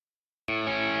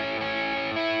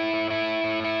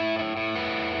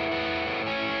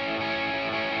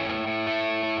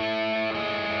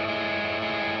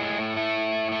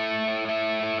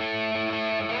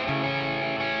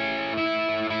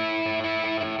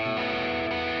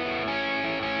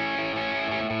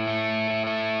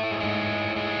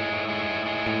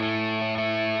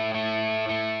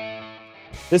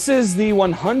This is the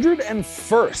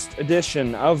 101st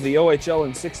edition of the OHL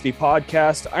in 60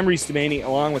 podcast. I'm Reese Demaney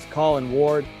along with Colin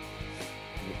Ward.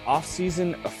 The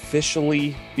offseason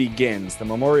officially begins. The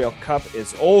Memorial Cup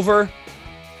is over,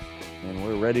 and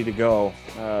we're ready to go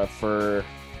for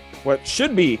what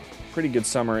should be a pretty good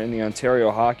summer in the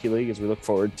Ontario Hockey League as we look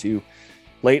forward to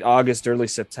late August, early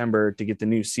September to get the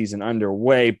new season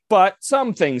underway. But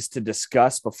some things to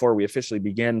discuss before we officially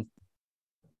begin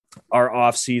our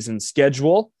off-season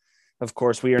schedule. Of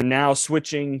course, we are now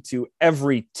switching to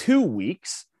every 2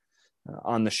 weeks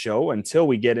on the show until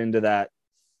we get into that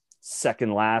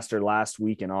second last or last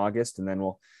week in August, and then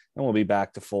we'll be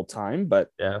back to full time. But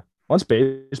yeah, once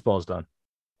baseball's done,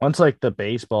 once like the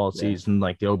baseball season,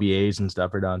 like the OBAs and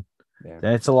stuff are done,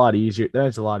 then it's a lot easier. Then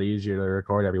it's a lot easier to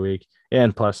record every week,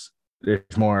 and plus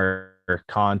there's more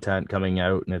content coming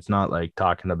out, and it's not like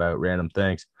talking about random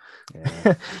things.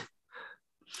 Yeah.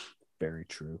 Very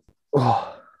true.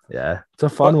 Oh, yeah. It's a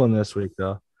fun one this week,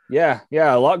 though. Yeah.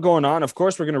 A lot going on. Of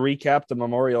course, we're going to recap the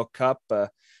Memorial Cup with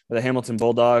the Hamilton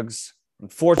Bulldogs,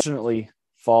 unfortunately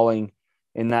falling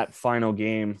in that final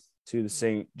game to the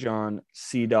St. John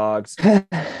Sea Dogs.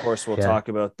 Of course, we'll talk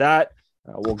about that.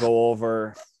 We'll go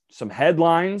over some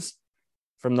headlines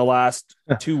from the last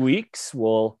 2 weeks.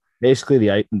 We'll basically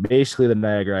the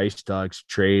Niagara Ice Dogs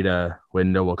trade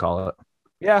window, we'll call it.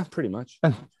 Yeah, pretty much.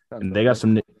 And they got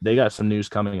some news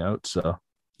coming out, so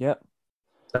yeah,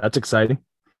 that's exciting.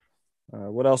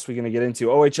 What else are we going to get into?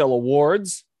 OHL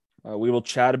awards we will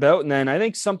chat about, and then I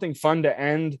think something fun to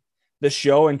end the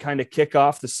show and kind of kick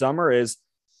off the summer is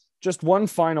just one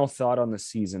final thought on the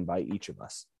season by each of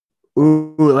us.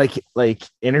 Ooh, like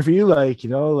interview, like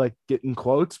getting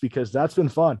quotes, because that's been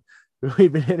fun.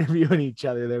 We've been interviewing each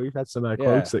other there. We've had some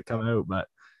quotes that come out, but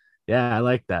yeah, I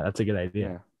like that. That's a good idea.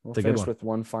 Yeah. We'll finish with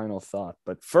one final thought.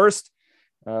 But first,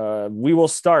 we will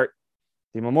start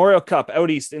the Memorial Cup out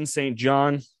east in St.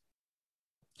 John.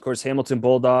 Of course, Hamilton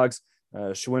Bulldogs,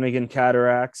 Shawinigan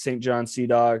Cataracts, St. John Sea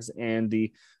Dogs, and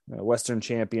the Western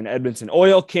champion Edmonton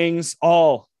Oil Kings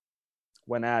all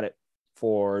went at it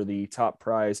for the top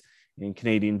prize in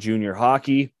Canadian junior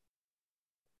hockey.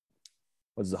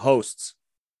 Was the hosts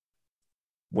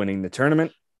winning the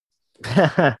tournament.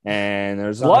 And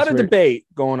there's a lot of debate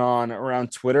going on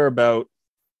around Twitter about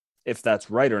if that's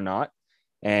right or not.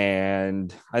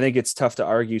 And I think it's tough to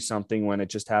argue something when it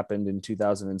just happened in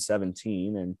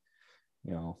 2017 and,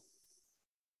 you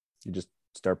just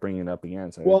start bringing it up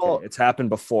again. So okay, it's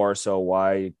happened before. So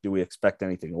why do we expect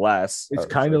anything less? It's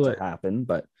kind of like to happen,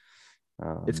 but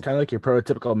it's kind of like your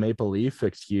prototypical Maple Leaf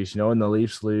excuse, when the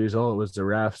Leafs lose, it was the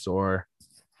refs, or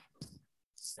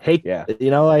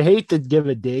I hate to give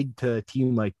a dig to a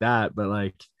team like that, but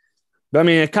I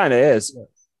mean, it kind of is.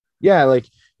 Yeah,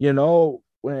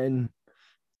 when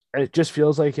it just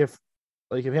feels like if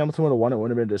Hamilton would have won, it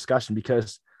wouldn't have been a discussion,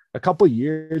 because a couple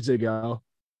years ago,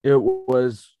 it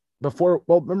was before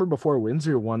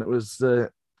Windsor won, it was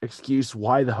the excuse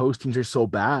why the host teams are so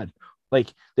bad.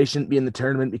 Like, they shouldn't be in the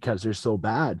tournament because they're so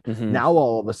bad. Mm-hmm. Now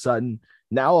all of a sudden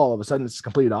it's the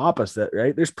complete opposite,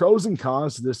 right? There's pros and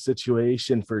cons to this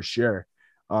situation for sure.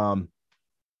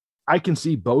 I can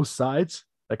see both sides.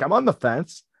 Like, I'm on the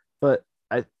fence, but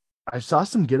I saw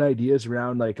some good ideas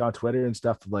around on Twitter and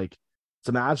stuff,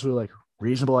 some absolutely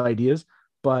reasonable ideas.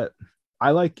 But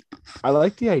I like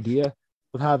the idea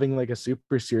of having a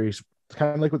super series,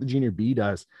 kind of like what the Junior B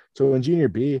does. So in Junior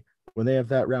B, when they have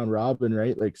that round robin,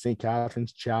 right? Like St.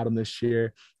 Catharines, Chatham this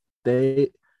year,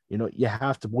 they, you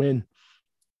have to win.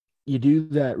 You do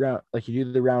that round, you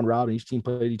do the round robin, each team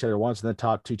played each other once, and the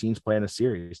top two teams play in a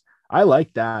series. I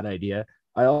like that idea.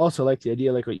 I also like the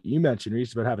idea, like what you mentioned,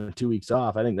 Reese, about having 2 weeks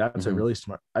off. I think that's a really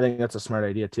smart. I think that's a smart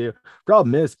idea too.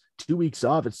 Problem is, 2 weeks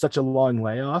off, it's such a long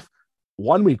layoff.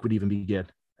 1 week would even be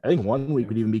good. I think 1 week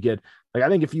would even be good. I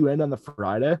think if you end on the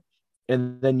Friday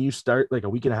and then you start a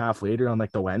week and a half later on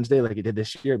the Wednesday, like it did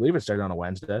this year. I believe it started on a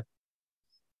Wednesday.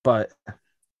 But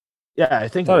yeah, I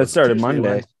thought it started Tuesday, Monday.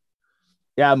 Wednesday.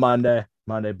 Yeah, Monday,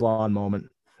 blonde moment.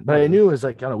 But I knew it was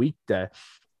on a weekday.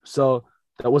 So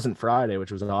that wasn't Friday,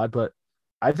 which was odd, but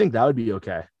I think that would be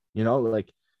okay.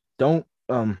 Don't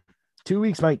 2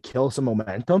 weeks might kill some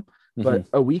momentum, but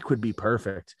a week would be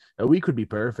perfect. A week would be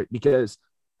perfect because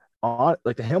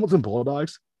the Hamilton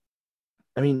Bulldogs,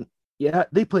 I mean, yeah,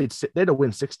 they had to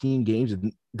win 16 games,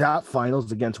 and that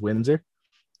finals against Windsor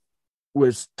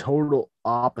was total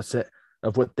opposite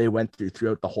of what they went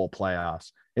throughout the whole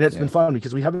playoffs. And it's been fun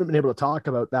because we haven't been able to talk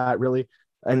about that really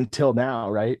until now,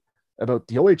 right? About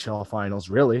the OHL finals,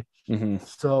 really. Mm-hmm.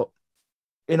 So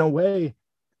in a way,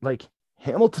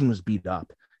 Hamilton was beat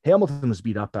up. Hamilton was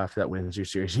beat up after that Windsor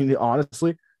series.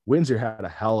 Honestly, Windsor had a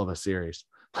hell of a series.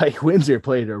 Like Windsor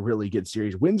played a really good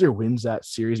series. Windsor wins that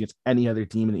series against any other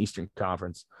team in the Eastern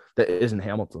Conference that isn't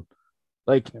Hamilton.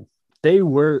 Like they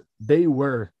were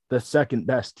the second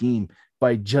best team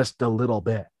by just a little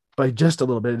bit.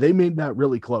 They made that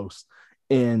really close.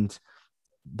 And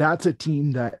that's a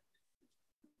team that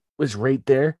was right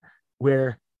there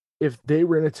where if they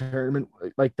were in a tournament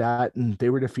like that and they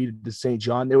were defeated to St.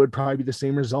 John, it would probably be the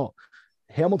same result.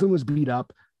 Hamilton was beat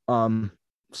up.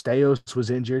 Staios was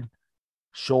injured,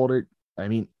 shoulder. I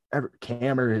mean,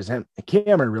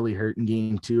 Cameron really hurt in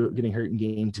game 2, getting hurt in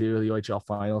game 2 of the OHL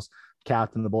finals,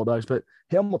 captain the Bulldogs. But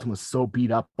Hamilton was so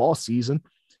beat up all season.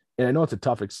 And I know it's a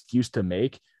tough excuse to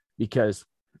make because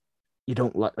you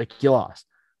lost,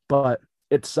 but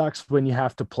it sucks when you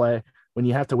have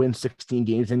to win 16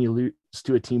 games and you lose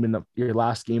to a team in your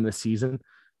last game of the season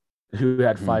who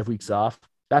had 5 weeks off.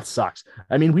 That sucks.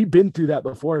 I mean, we've been through that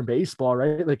before in baseball,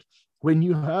 right? Like when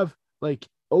you have like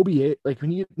OBA, like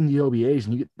when you get in the OBAs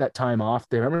and you get that time off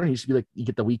there, remember it used to be like you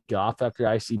get the week off after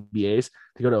ICBAs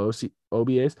to go to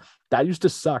OBAs. That used to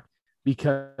suck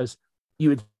because you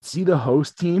would see the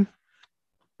host team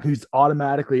who's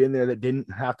automatically in there that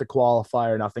didn't have to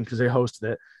qualify or nothing because they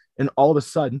hosted it. And all of a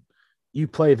sudden you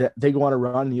play that they go on a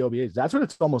run in the OBAs. That's what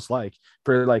it's almost like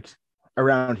for like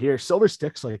around here. Silver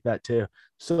Sticks like that too.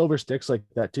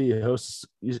 You host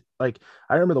like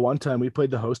I remember the one time we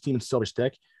played the host team in Silver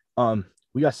Stick.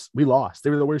 We lost. They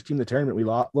were the worst team in the tournament. We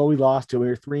lost to. We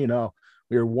were 3-0.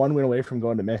 We were 1 win away from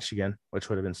going to Michigan, which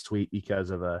would have been sweet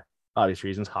because of obvious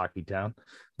reasons, hockey town.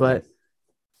 But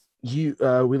we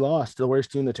lost to the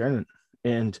worst team in the tournament,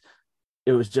 and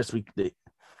it was just we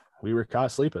were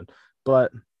caught sleeping.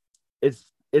 But it's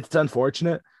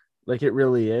unfortunate, like it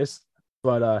really is.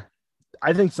 But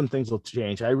I think some things will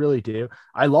change. I really do.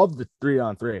 I love the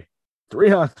 3-on-3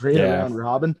 round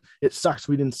robin. It sucks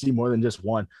we didn't see more than just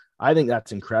one. I think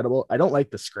that's incredible. I don't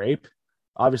like the scrape.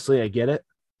 Obviously, I get it,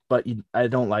 but I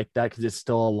don't like that because it's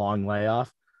still a long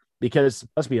layoff. Because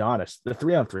let's be honest, the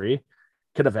 3-on-3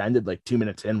 could have ended like 2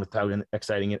 minutes in with how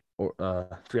exciting it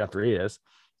 3-on-3 is.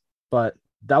 But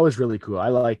that was really cool. I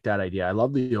like that idea. I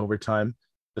love the overtime,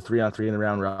 the 3-on-3 in the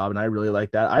round robin. I really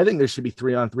like that. I think there should be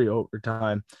 3-on-3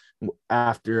 overtime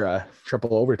after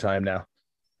triple overtime now.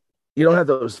 You don't have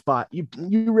those spot.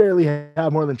 You rarely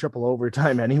have more than triple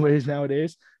overtime anyways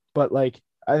nowadays. But like,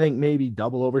 I think maybe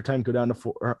double overtime, go down to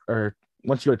 4, or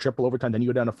once you go to triple overtime, then you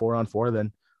go down to 4-on-4.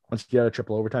 Then once you get out of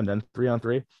triple overtime, then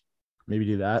 3-on-3, maybe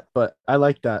do that. But I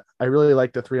like that. I really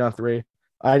like the 3-on-3.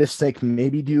 I just think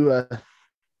maybe do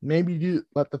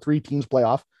let the 3 teams play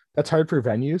off. That's hard for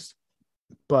venues,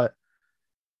 but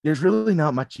there's really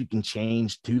not much you can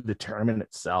change to the tournament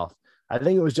itself. I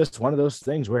think it was just one of those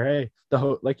things where, hey,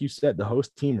 like you said, the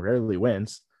host team rarely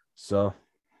wins. So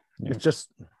it just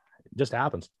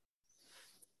happens.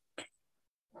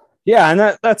 Yeah.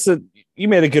 And you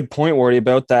made a good point, Wardy,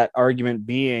 about that argument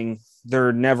being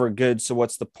they're never good. So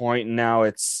what's the point? And now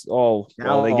it's,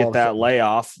 they get that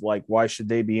layoff. Like, why should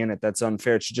they be in it? That's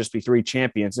unfair. It should just be 3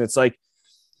 champions. And it's like,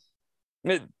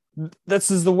 this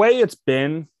is the way it's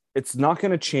been. It's not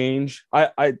going to change.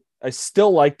 I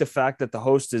still like the fact that the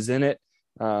host is in it.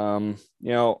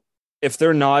 If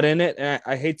they're not in it,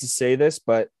 I hate to say this,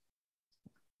 but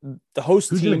the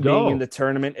host team being in the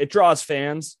tournament, it draws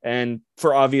fans, and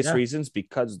for obvious reasons,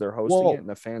 because they're hosting it and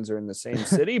the fans are in the same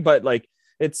city. But like,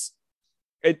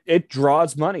 it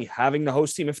draws money having the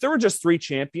host team. If there were just 3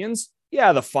 champions,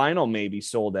 the final may be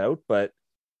sold out, but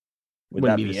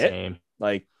would be the same?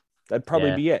 Like, that'd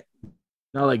probably be it.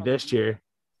 Not like this year.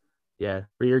 Yeah,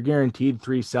 where you're guaranteed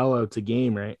 3 sellouts a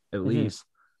game, right? At least.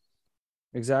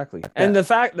 Exactly. And the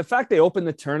fact they opened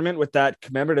the tournament with that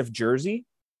commemorative jersey,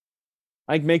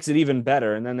 like, makes it even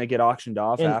better. And then they get auctioned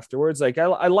off afterwards. Like,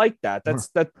 I like that. That's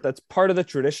part of the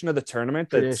tradition of the tournament.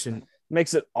 That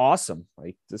makes it awesome.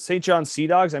 Like the St. John Sea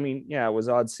Dogs. I mean, it was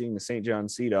odd seeing the St. John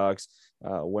Sea Dogs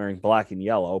wearing black and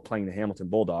yellow playing the Hamilton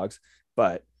Bulldogs,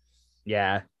 but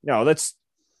it's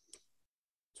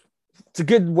a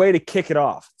good way to kick it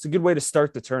off. It's a good way to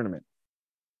start the tournament.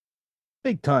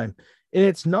 Big time. And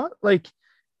it's not like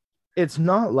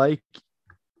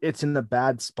it's in a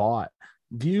bad spot.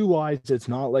 View-wise, it's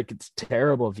not like it's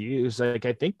terrible views. Like,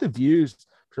 I think the views,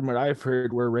 from what I've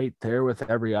heard, were right there with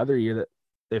every other year that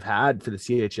they've had for the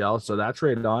CHL. So that's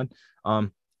right on.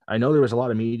 I know there was a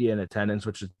lot of media in attendance,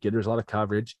 which is good. There's a lot of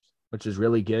coverage, which is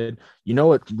really good. You know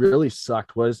what really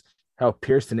sucked was how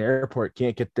Pearson Airport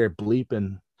can't get their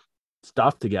bleeping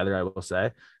stuff together, I will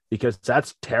say, because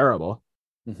that's terrible.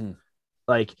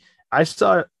 Like, I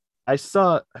forget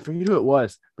who it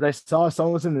was, but I saw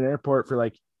someone was in an airport for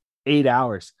like 8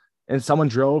 hours, and someone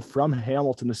drove from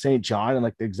Hamilton to St. John in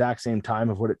like the exact same time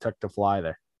of what it took to fly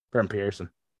there. from Pearson.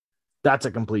 That's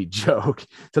a complete joke.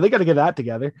 So they got to get that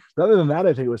together. But other than that,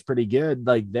 I think it was pretty good.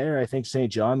 Like there, I think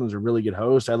St. John was a really good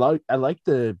host. I like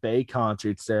the Bay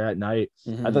concerts there at night.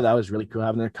 Mm-hmm. I thought that was really cool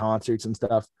having their concerts and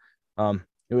stuff.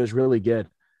 It was really good.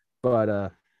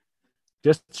 But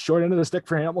just short end of the stick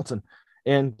for Hamilton.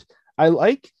 And I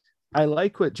like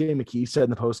what Jay McKee said in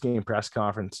the post-game press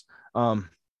conference.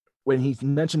 When he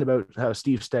mentioned about how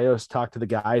Steve Stais talked to the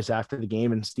guys after the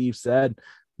game, and Steve said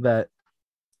that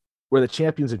we're the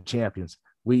champions of champions.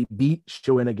 We beat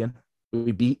Shawinigan.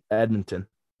 We beat Edmonton.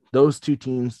 Those two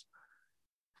teams,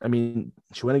 I mean,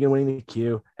 Shawinigan winning the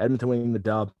Q, Edmonton winning the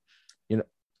dub. You know,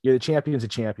 you're the champions of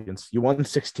champions. You won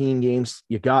 16 games.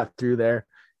 You got through there.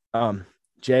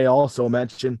 Jay also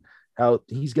mentioned how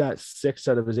he's got 6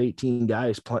 out of his 18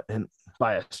 guys playing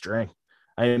by a string.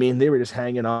 I mean, they were just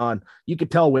hanging on. You could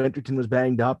tell Winterton was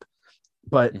banged up,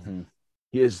 but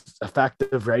he is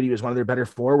effective, right? He was one of their better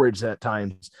forwards at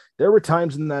times. There were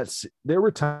times in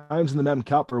the Mem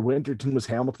Cup where Winterton was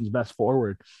Hamilton's best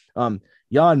forward. Jan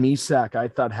Misak, I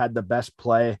thought, had the best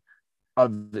play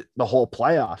of the whole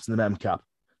playoffs in the Mem Cup.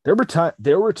 There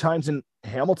were times in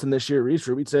Hamilton this year, Reese,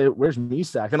 where we'd say, "Where's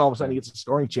Misak?" And all of a sudden, he gets a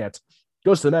scoring chance.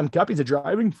 Goes to the Mem Cup. He's a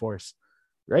driving force,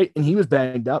 right? And he was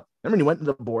banged up. Remember, he went to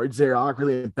the boards there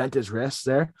awkwardly and bent his wrists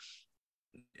there.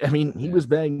 I mean, he was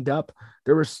banged up.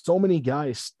 There were so many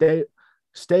guys.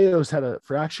 Stais had a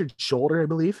fractured shoulder, I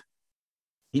believe.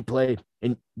 He played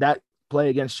in that play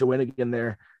against Shawinigan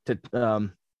there the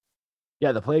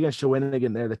play against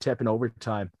Shawinigan there, the tip in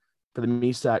overtime for the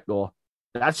Misak goal.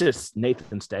 That's just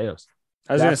Nathan Stais.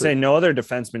 I was going to say, no other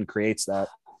defenseman creates that.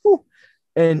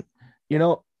 And,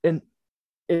 and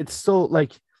it's so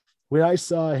like when I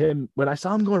saw him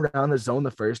going around the zone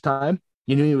the first time,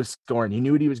 you knew he was scoring. You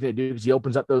knew what he was going to do because he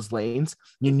opens up those lanes.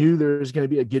 You knew there was going to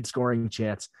be a good scoring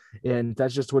chance, and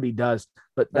that's just what he does.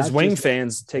 But as Wing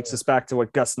fans, takes us back to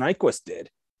what Gus Nyquist did.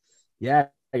 Yeah,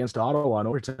 against Ottawa in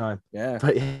overtime. Yeah,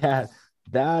 but yeah,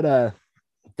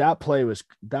 that play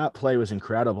was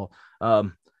incredible.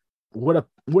 What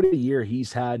a year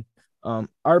he's had.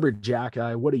 Arbor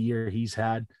Jacki, what a year he's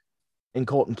had. And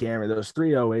Colton Cameron, those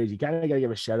 3 OAs, you kind of got to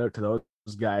give a shout out to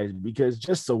those guys because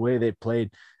just the way they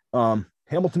played.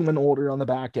 Hamilton went older on the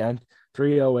back end,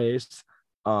 3 OAs,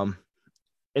 and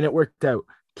it worked out.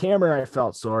 Cameron,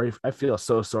 I feel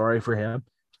so sorry for him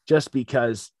just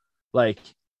because, like,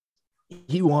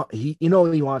 he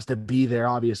wants to be there,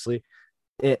 obviously,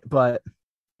 but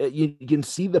you can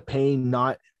see the pain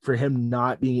not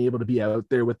being able to be out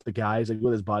there with the guys, like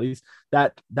with his buddies.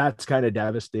 That's kind of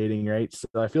devastating, right? So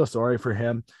I feel sorry for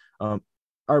him.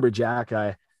 Arbor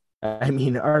Jacki,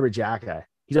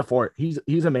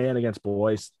 he's a man against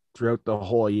boys throughout the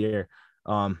whole year.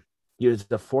 He was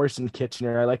the force in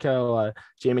Kitchener. I like how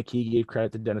Jay McKee gave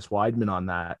credit to Dennis Weidman on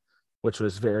that, which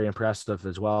was very impressive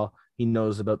as well. He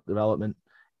knows about development,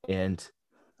 and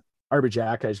Arbor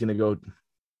Jacki is going to go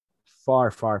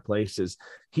far, far places.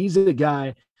 He's a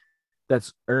guy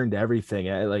that's earned everything.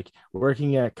 Like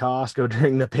working at Costco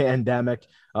during the pandemic,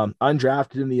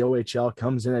 undrafted in the OHL,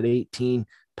 comes in at 18,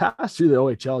 passed through the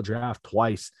OHL draft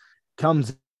twice,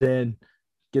 comes in,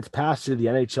 gets passed through the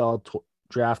NHL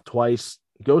draft twice,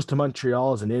 goes to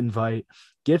Montreal as an invite,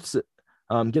 gets an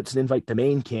invite to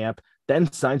main camp,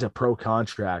 then signs a pro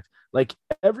contract. Like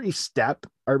every step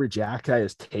Arbor Jacki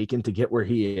has taken to get where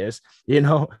he is,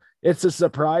 it's a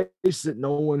surprise that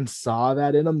no one saw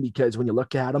that in him, because when you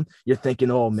look at him, you're thinking,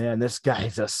 oh man, this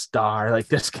guy's a star. Like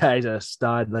this guy's a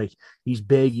stud. Like he's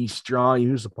big, he's strong, he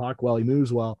moves the puck well, he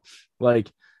moves well.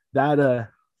 Like that,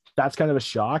 that's kind of a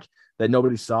shock that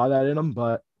nobody saw that in him,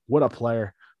 but what a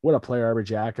player Arbor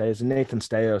Jacki is. And Nathan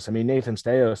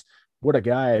Stais, what a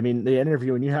guy. I mean, the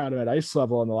interview when you had him at ice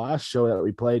level on the last show that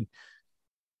we played,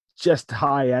 just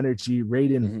high energy, right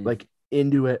in, like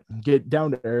into it, get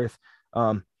down to earth.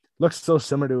 Looks so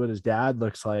similar to what his dad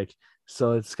looks like.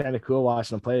 So it's kind of cool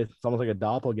watching him play. It's almost like a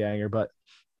doppelganger, but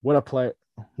what a player.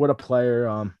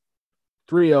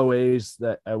 3 OAs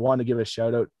that I want to give a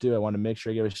shout out to. I want to make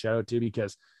sure I give a shout out to,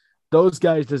 because those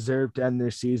guys deserve to end their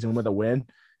season with a win.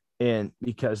 And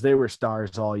because they were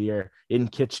stars all year in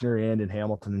Kitchener and in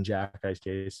Hamilton and Jacki's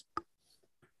case.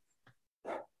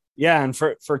 Yeah. And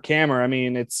for Cameron, I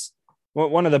mean, it's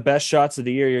one of the best shots of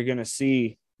the year you're going to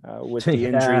see with the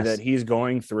injury that he's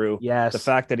going through. Yes. The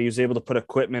fact that he was able to put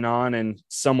equipment on and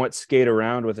somewhat skate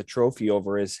around with a trophy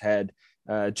over his head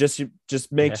just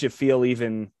makes you feel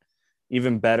even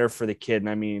better for the kid. And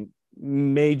I mean,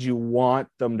 made you want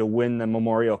them to win the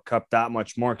Memorial Cup that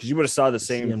much more, because you would have saw the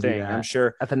same thing. I'm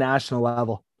sure at the national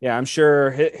level. Yeah, I'm sure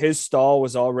his stall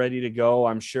was all ready to go.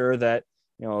 I'm sure that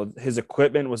his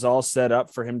equipment was all set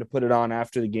up for him to put it on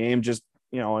after the game. Just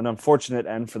an unfortunate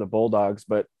end for the Bulldogs,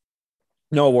 but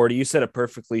no, Wardy, you said it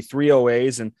perfectly. 3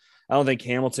 OAs, and I don't think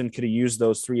Hamilton could have used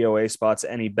those 3 OA spots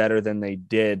any better than they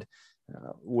did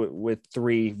with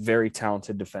 3 very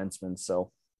talented defensemen.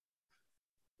 So,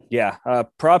 yeah,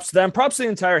 props to them. Props to the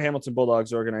entire Hamilton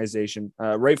Bulldogs organization,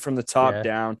 right from the top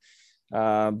down.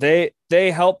 They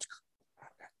helped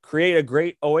create a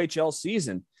great OHL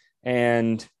season,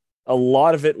 and a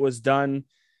lot of it was done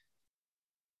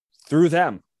through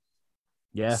them.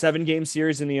 Yeah. 7-game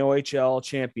series in the OHL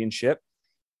championship.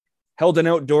 Held an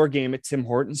outdoor game at Tim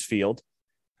Hortons Field.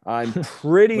 I'm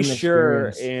pretty sure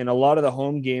in a lot of the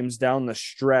home games down the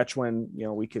stretch when,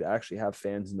 we could actually have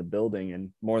fans in the building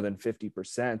and more than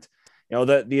 50%,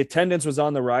 the attendance was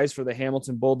on the rise for the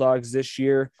Hamilton Bulldogs this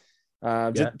year.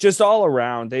 Just all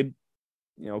around, they,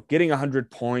 getting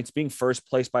 100 points, being first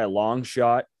place by a long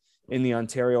shot in the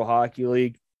Ontario Hockey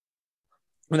League.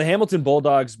 When the Hamilton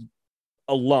Bulldogs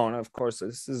alone, of course,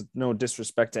 this is no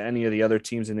disrespect to any of the other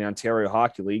teams in the Ontario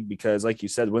Hockey League, because like you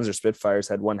said, Windsor Spitfires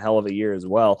had one hell of a year as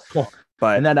well.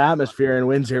 And that atmosphere in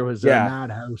Windsor was a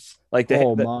madhouse. But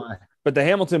the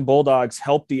Hamilton Bulldogs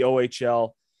helped the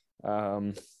OHL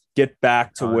get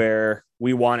back to where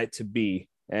we want it to be.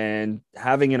 And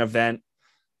having an event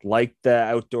like the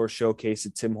outdoor showcase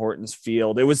at Tim Hortons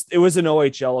Field, it was an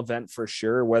OHL event for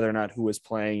sure, whether or not who was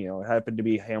playing. It happened to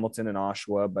be Hamilton and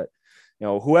Oshawa, but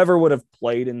whoever would have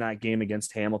played in that game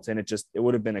against Hamilton, it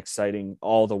would have been exciting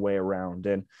all the way around.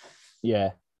 And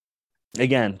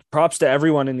again, props to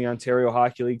everyone in the Ontario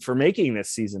Hockey League for making this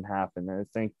season happen. I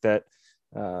think that,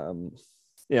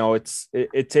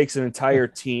 it takes an entire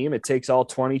team. It takes all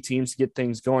 20 teams to get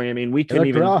things going. I mean, we couldn't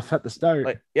even rough at the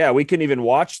start. We couldn't even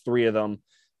watch 3 of them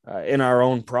in our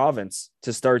own province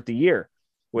to start the year,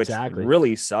 which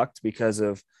really sucked because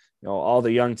of, all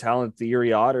the young talent the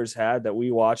Erie Otters had that we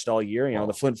watched all year.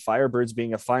 The Flint Firebirds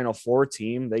being a Final Four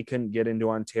team, they couldn't get into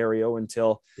Ontario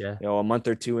until a month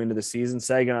or 2 into the season.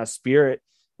 Saginaw Spirit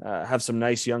have some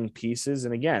nice young pieces,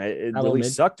 and again, it really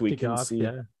sucked. We couldn't see,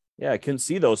 I couldn't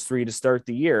see those 3 to start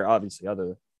the year, obviously,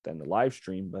 other than the live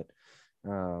stream, but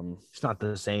it's not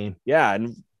the same. Yeah,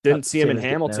 and didn't see him in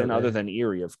Hamilton other than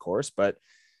Erie, of course, but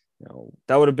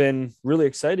that would have been really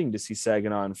exciting to see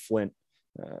Saginaw and Flint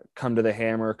come to the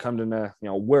Hammer, come to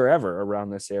wherever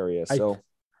around this area. So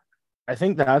I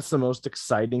think that's the most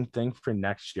exciting thing for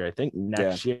next year. I think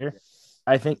next year,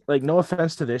 no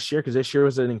offense to this year, because this year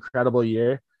was an incredible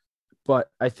year, but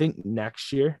I think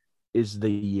next year is the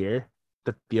year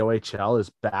that the OHL is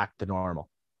back to normal.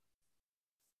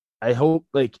 I hope,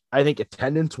 I think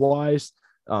attendance wise,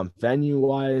 venue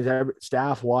wise,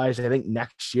 staff wise, I think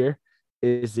next year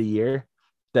is the year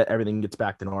that everything gets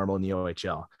back to normal in the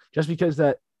OHL. Just because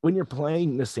that when you're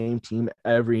playing the same team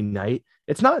every night,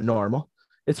 it's not normal.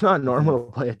 It's not normal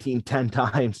to play a team 10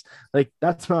 times.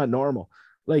 That's not normal.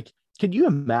 Could you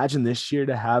imagine this year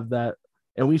to have that?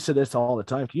 And we said this all the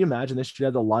time. Can you imagine this year to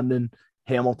have the London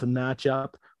Hamilton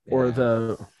matchup or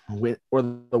the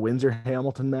Windsor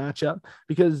Hamilton matchup?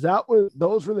 Because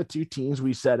those were the 2 teams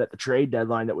we said at the trade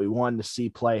deadline that we wanted to see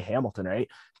play Hamilton, right?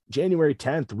 January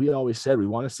 10th, we always said we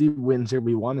want to see Windsor.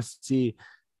 We want to see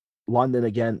London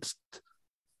against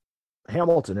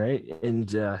Hamilton, right?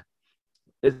 And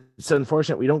it's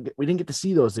unfortunate we didn't get to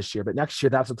see those this year, but next year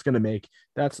that's what's going to make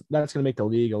that's going to make the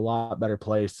league a lot better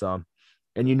place. And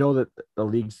that the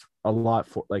league's a lot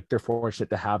they're fortunate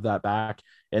to have that back.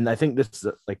 And I think this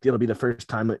it'll be the first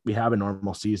time that we have a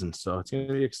normal season, so it's going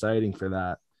to be exciting for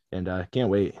that. And can't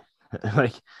wait.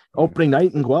 Opening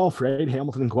night in Guelph, right?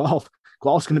 Hamilton and Guelph's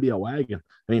going to be a wagon.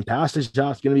 I mean, Pastage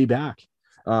Job's going to be back.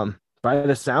 By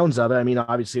the sounds of it, I mean,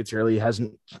 obviously it's early.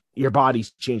 Your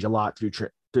body's changed a lot through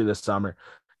the summer.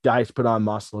 Guys put on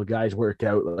muscle. Guys work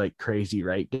out like crazy,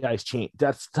 right? Guys change.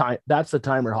 That's the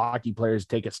time where hockey players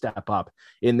take a step up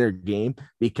in their game,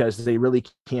 because they really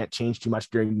can't change too much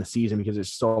during the season because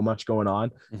there's so much going on.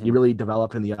 Mm-hmm. You really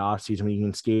develop in the off season when you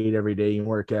can skate every day, you can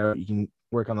work out, you can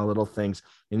work on the little things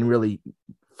and really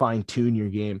fine tune your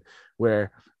game.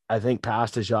 Where I think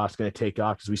Pastajov's going to take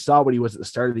off, because we saw what he was at the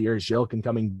start of the year. Zhilkin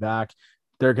coming back,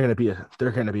 they're going to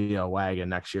be a wagon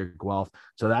next year, Guelph.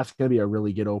 So that's going to be a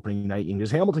really good opening night,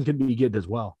 because Hamilton could be good as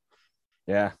well.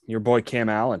 Yeah, your boy Cam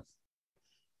Allen.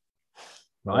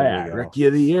 Oh yeah, rookie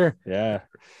of the year. Yeah,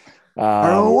 I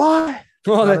don't know why.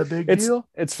 Well,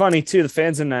 it's funny too. The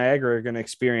fans in Niagara are going to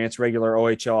experience regular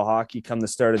OHL hockey come the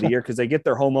start of the year, because they get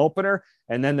their home opener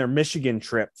and then their Michigan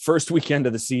trip first weekend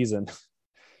of the season.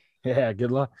 Yeah, good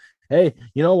luck. Hey,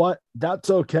 you know what? That's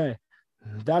okay.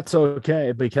 That's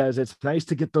okay because it's nice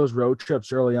to get those road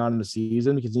trips early on in the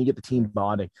season because you get the team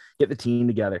bonding, get the team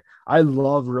together. I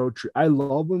love road trip. I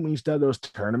love when we used to have those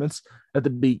tournaments at the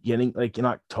beginning, like in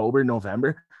October,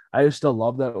 November. I used to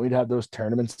love that we'd have those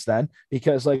tournaments then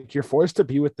because like you're forced to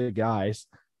be with the guys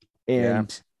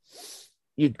and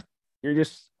you you're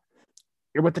just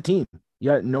you're with the team. You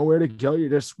got nowhere to go. You're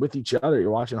just with each other. You're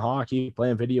watching hockey,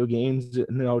 playing video games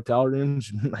in the hotel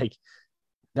rooms. Like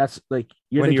that's like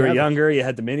When together. you were younger, you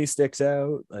had the mini sticks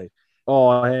out. Like,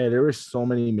 oh hey, there were so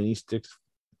many mini stick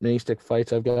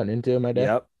fights I've gotten into in my day.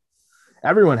 yep.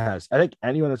 Everyone has. I think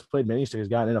anyone that's played mini stick has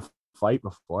gotten in a fight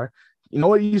before. You know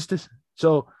what you used to?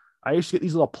 So I used to get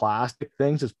these little plastic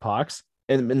things as pucks,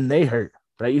 and they hurt.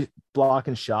 But I used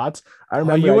blocking shots. I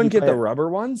remember you wouldn't get the rubber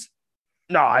ones.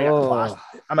 No, I got plastic.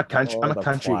 I'm a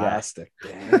country plastic.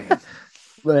 Guy.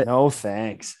 But no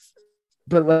thanks.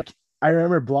 But like I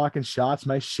remember blocking shots.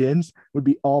 My shins would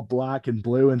be all black and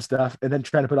blue and stuff, and then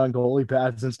trying to put on goalie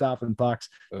pads and stopping pucks.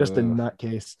 Just a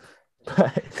nutcase.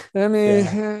 I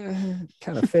mean,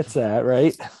 kind of fits that,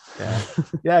 right?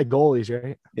 Yeah, goalies,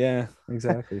 right? Yeah,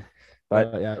 exactly.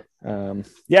 But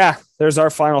there's our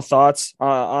final thoughts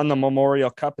on the Memorial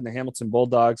Cup and the Hamilton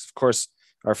Bulldogs. Of course,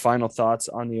 our final thoughts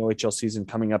on the OHL season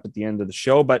coming up at the end of the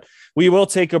show. But we will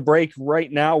take a break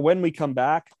right now. When we come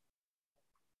back,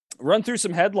 run through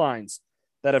some headlines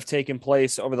that have taken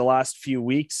place over the last few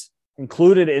weeks.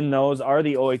 Included in those are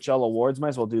the OHL awards. Might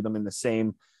as well do them in the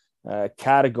same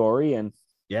category. And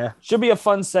should be a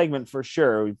fun segment for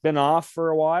sure. We've been off for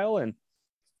a while and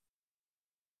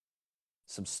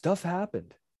some stuff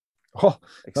happened. Oh,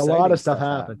 a lot of stuff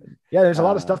happened. Yeah, there's a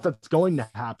lot of stuff that's going to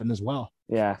happen as well.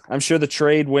 Yeah, I'm sure the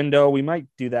trade window, we might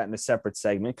do that in a separate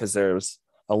segment because there's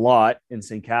a lot in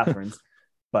St. Catharines.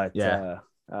 But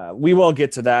we will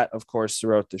get to that, of course,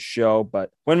 throughout the show.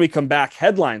 But when we come back,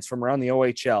 headlines from around the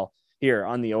OHL here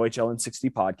on the OHL in 60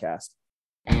 podcast.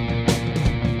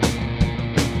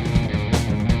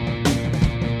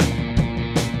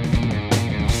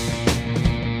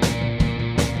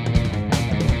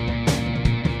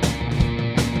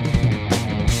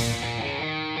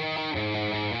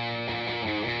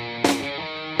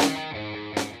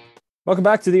 Welcome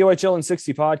back to the OHL in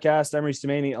 60 podcast. I'm Reese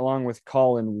Demaney along with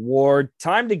Colin Ward.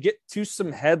 Time to get to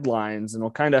some headlines, and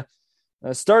we'll kind of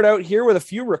start out here with a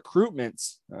few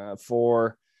recruitments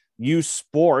for U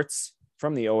Sports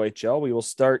from the OHL. We will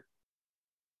start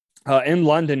in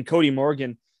London. Cody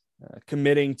Morgan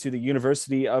committing to the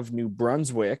University of New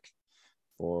Brunswick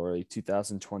for the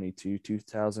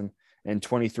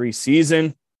 2022-2023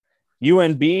 season.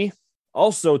 UNB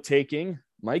also taking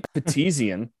Mike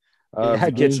Petizian of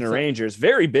the Kitchener Rangers.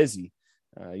 Very busy.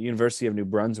 University of New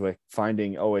Brunswick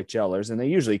finding OHLers, and they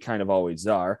usually kind of always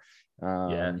are.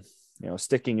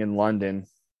 Sticking in London,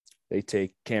 they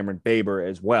take Cameron Baber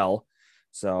as well.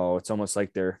 So it's almost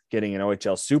like they're getting an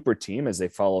OHL super team as they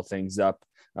follow things up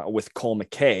with Cole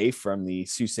McKay from the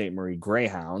Sault Ste. Marie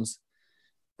Greyhounds.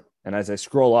 And as I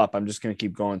scroll up, I'm just going to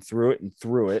keep going through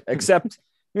it, except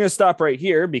I'm going to stop right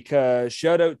here because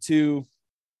shout out to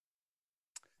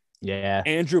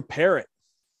Andrew Parrott,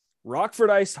 Rockford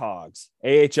Ice Hogs,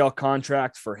 AHL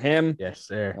contract for him. Yes,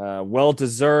 sir.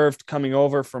 Well-deserved, coming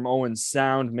over from Owen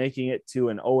Sound, making it to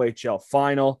an OHL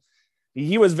final.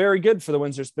 He was very good for the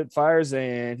Windsor Spitfires,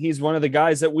 and he's one of the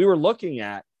guys that we were looking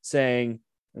at saying,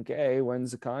 okay,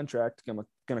 when's the contract going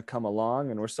to come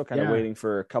along? And we're still kind of waiting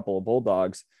for a couple of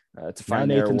Bulldogs to find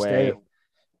their way.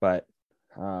 But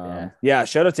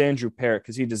shout out to Andrew Parrott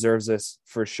because he deserves this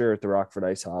for sure at the Rockford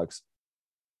Ice Hogs.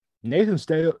 Nathan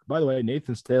Stales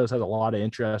has a lot of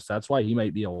interest. That's why he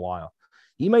might be a while.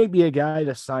 He might be a guy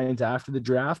that signs after the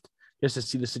draft just to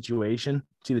see the situation,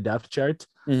 see the depth charts.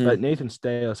 Mm-hmm. But Nathan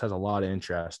Stales has a lot of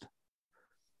interest.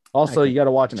 Also, you got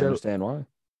to watch out. Understand why.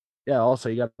 Yeah. Also,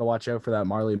 you got to watch out for that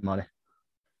Marley money.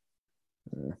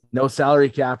 No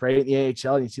salary cap, right? In the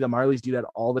AHL, and you see the Marlies do that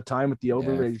all the time with the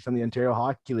overrated from the Ontario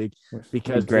Hockey League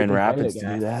because Grand Rapids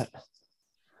do that.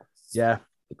 Yeah,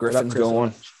 the Griffins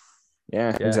going.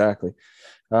 Yeah, exactly.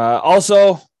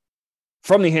 Also,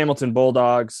 from the Hamilton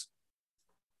Bulldogs,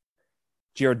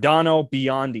 Giordano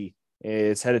Biondi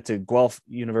is headed to Guelph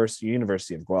University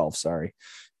of Guelph, for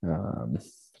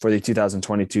the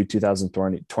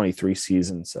 2022-2023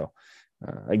 season. So,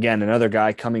 again, another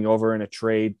guy coming over in a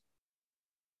trade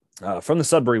from the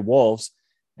Sudbury Wolves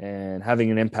and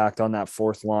having an impact on that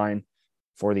fourth line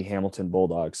for the Hamilton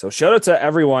Bulldogs. So, shout out to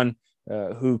everyone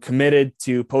who committed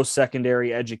to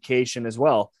post-secondary education as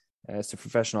well as to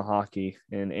professional hockey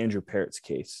in Andrew Parrott's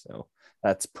case. So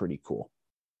that's pretty cool.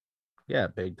 Yeah,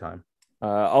 big time.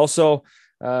 Also,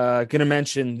 going to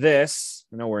mention this.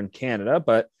 I know we're in Canada,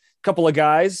 but couple of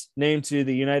guys named to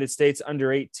the United States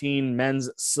under-18 men's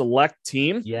select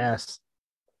team. Yes.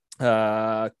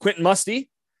 Quentin Musty,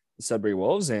 the Sudbury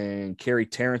Wolves, and Kerry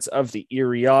Terrence of the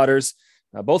Erie Otters,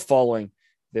 both following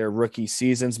their rookie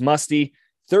seasons. Musty,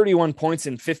 31 points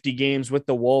in 50 games with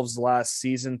the Wolves last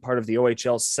season, part of the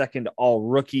OHL's second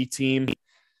all-rookie team. Of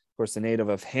course, the native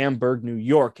of Hamburg, New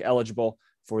York, eligible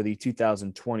for the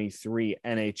 2023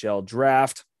 NHL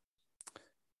draft.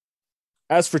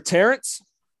 As for Terrence,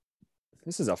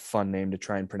 this is a fun name to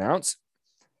try and pronounce.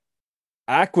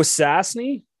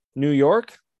 Akwesasne, New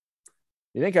York.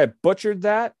 You think I butchered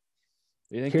that?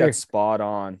 You think that's spot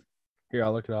on? Here,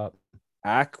 I'll look it up.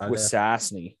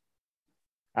 Akwesasne.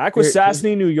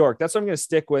 Akwesasne, New York. That's what I'm going to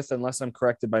stick with unless I'm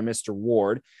corrected by Mr.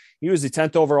 Ward. He was the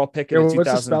 10th overall pick in the 2000.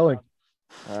 What's the spelling?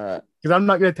 Because I'm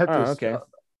not going to attempt this. Okay.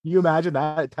 You imagine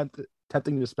that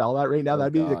attempting to spell that right now?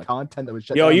 That'd be the content that would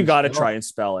shut down. You got to try and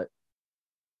spell it.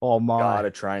 Oh my! Got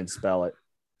to try and spell it.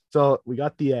 So we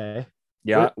got the A.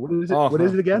 Yeah. What is it? What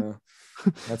is it again?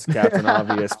 That's Captain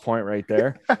Obvious point right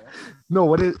there. No,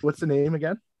 what's the name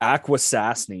again?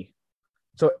 Akwesasne.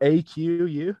 So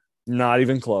AQU? Not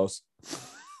even close.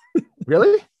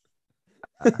 Really?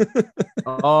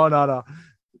 Oh no.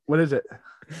 What is it?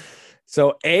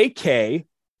 So AK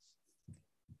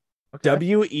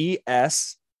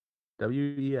WES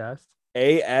WES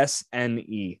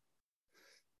ASNE.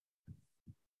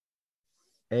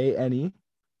 ANE.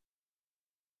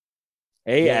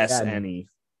 ASNE.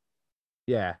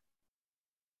 Yeah.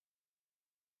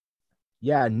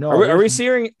 Yeah, no. Are we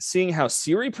seeing how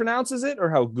Siri pronounces it or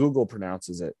how Google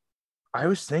pronounces it? I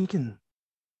was thinking,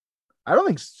 I don't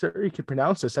think Siri could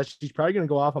pronounce this. She's probably going to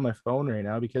go off on my phone right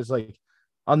now because, like,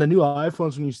 on the new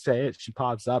iPhones, when you say it, she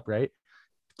pops up, right?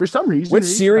 For some reason. Which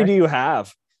Siri do you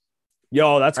have?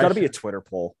 Yo, that's got to be a Twitter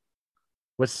poll.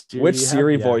 Which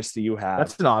Siri voice do you have?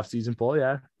 That's an off-season poll,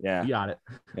 yeah. Yeah. You got it.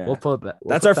 Yeah. We'll put that.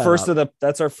 That's our first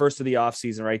of the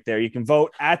off-season right there. You can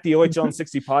vote at the OHL and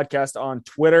 60 podcast on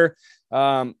Twitter.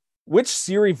 Which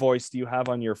Siri voice do you have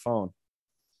on your phone?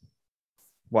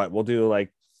 What we'll do,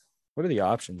 like, what are the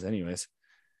options anyways?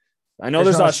 I know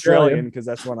there's Australian because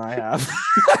that's one I have.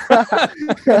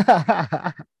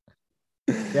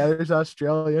 Yeah, there's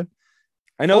Australian.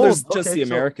 I know there's just the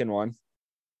American one.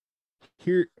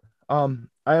 Here, I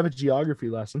have a geography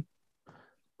lesson.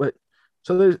 But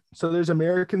so there's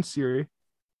American Siri.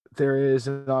 There is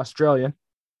an Australian.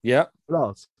 Yep. What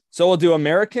else? So we'll do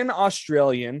American,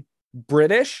 Australian,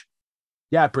 British.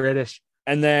 Yeah, British.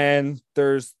 And then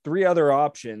there's 3 other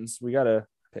options. We got to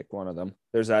pick one of them.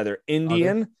 There's either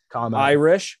Indian,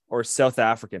 Irish, or South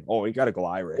African. Oh, we got to go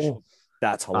Irish. Oh,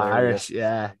 that's hilarious. Irish,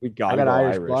 yeah. I got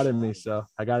Irish blood in me, so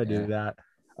I got to do that.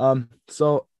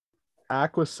 So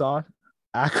Akwesasne,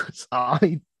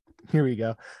 here we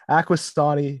go.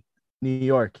 Akwesasne, New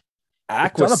York.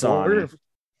 Akwesasne.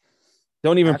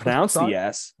 Don't even pronounce the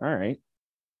S. All right.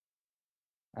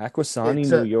 Akwesasne,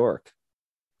 New York.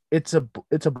 It's a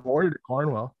border to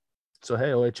Cornwall. So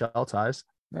hey, OHL ties.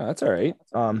 No, that's all right.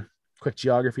 Quick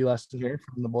geography lesson here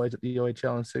from the boys at the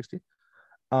OHL and 60.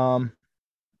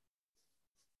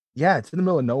 Yeah, it's in the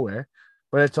middle of nowhere,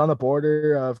 but it's on the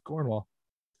border of Cornwall.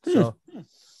 So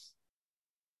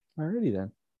alrighty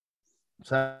then.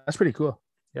 So that's pretty cool.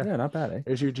 Yeah, not bad, eh?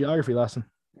 There's your geography lesson.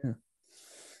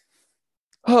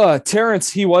 Yeah.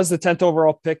 Terrence, he was the 10th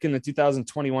overall pick in the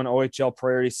 2021 OHL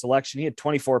priority selection. He had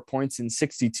 24 points in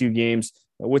 62 games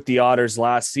with the Otters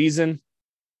last season.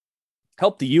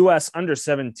 Helped the U.S.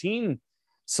 under-17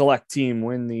 select team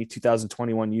win the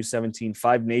 2021 U17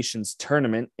 Five Nations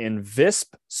tournament in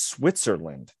Visp,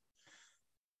 Switzerland.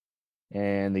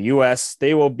 And the U.S.,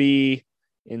 they will be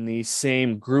in the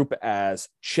same group as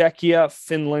Czechia,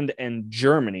 Finland, and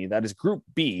Germany. That is Group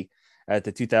B at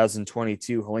the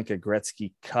 2022 Hlinka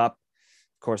Gretzky Cup.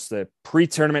 Of course, the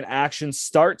pre-tournament action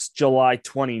starts July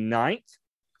 29th,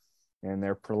 and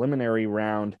their preliminary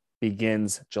round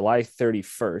begins July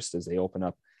 31st as they open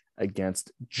up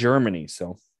against Germany.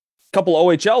 So a couple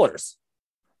OHLers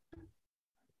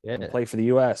play for the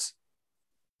U.S.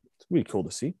 It's really cool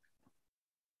to see.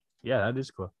 Yeah, that is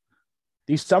cool.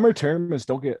 These summer tournaments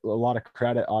don't get a lot of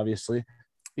credit, obviously,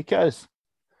 because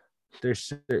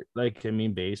there's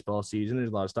baseball season. There's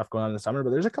a lot of stuff going on in the summer,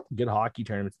 but there's a couple good hockey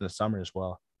tournaments in the summer as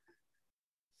well.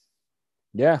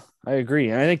 Yeah, I agree.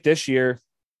 And I think this year,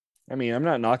 I'm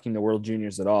not knocking the World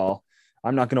Juniors at all.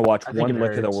 I'm not going to watch one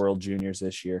lick of the World Juniors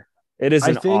this year. It is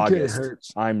in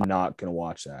August. I'm not going to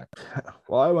watch that.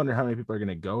 Well, I wonder how many people are going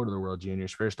to go to the World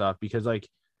Juniors first off, because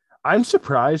I'm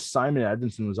surprised Simon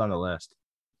Edvinsson was on the list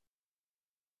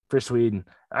for Sweden.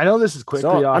 I know this is quickly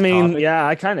off topic. Yeah,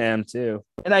 I kind of am too.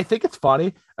 And I think it's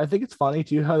funny. I think it's funny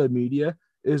too how the media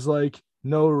is like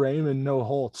no Raymond, no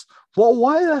Holtz. Well,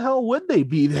 why the hell would they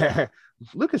be there?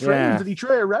 Lucas Raymond's a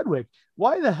Detroit Red Wing.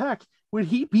 Why the heck would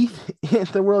he be at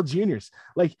the World Juniors?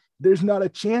 Like, there's not a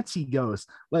chance he goes.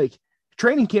 Like,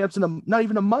 training camps not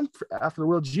even a month after the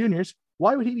World Juniors.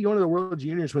 Why would he be going to the World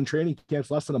Juniors when training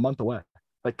camp's less than a month away?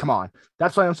 Like, come on.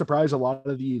 That's why I'm surprised a lot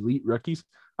of the elite rookies.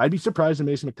 I'd be surprised if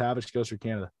Mason McTavish goes for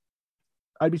Canada.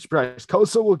 I'd be surprised.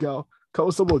 Kosa will go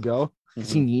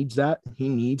because he needs that. He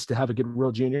needs to have a good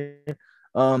World Junior.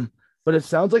 But it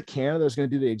sounds like Canada is going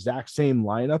to do the exact same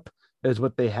lineup as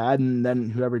what they had, and then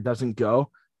whoever doesn't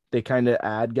go, they kind of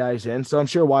add guys in. So I'm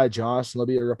sure Wyatt Johnson will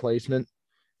be a replacement,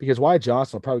 because Wyatt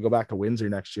Johnson will probably go back to Windsor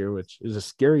next year, which is a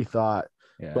scary thought.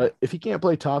 Yeah. But if he can't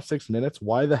play top 6 minutes,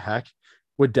 why the heck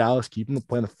would Dallas keep him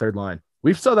playing the third line?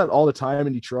 We've saw that all the time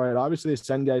in Detroit. Obviously, they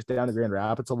send guys down to Grand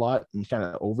Rapids a lot and kind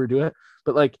of overdo it.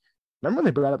 But, like, remember when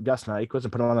they brought up Gus Nyquist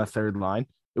and put him on that third line?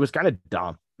 It was kind of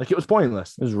dumb. Like, it was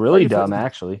pointless. It was really dumb,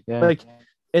 actually. Yeah. Like,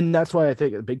 and that's why I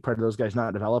think a big part of those guys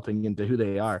not developing into who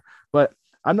they are. But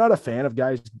I'm not a fan of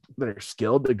guys that are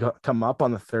skilled to come up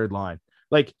on the third line.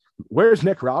 Like, where's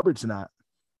Nick Robertson at?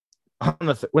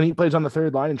 When he plays on the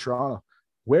third line in Toronto,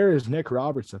 where is Nick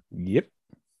Robertson? Yep.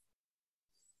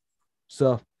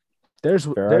 So there's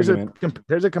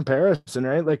a comparison,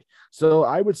 right? Like, so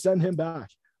I would send him back.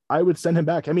 I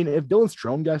mean, if Dylan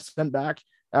Strome got sent back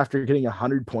after getting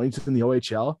 100 points in the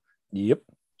OHL, yep,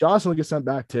 Johnson will get sent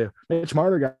back too. Mitch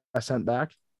Marner got sent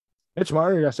back. From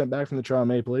the Toronto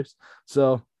Maple Leafs.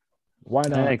 So why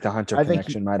not? I think the Hunter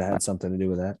connection might have had something to do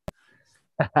with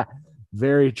that.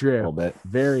 Very true. A little bit.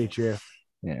 Very true.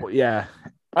 Yeah. Well, yeah.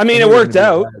 I mean, it worked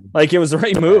out. Like, it was the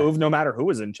right move, no matter who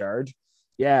was in charge.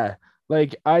 Yeah.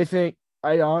 Like, I think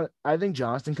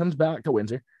Johnston comes back to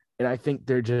Windsor, and I think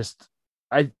they're just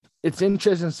it's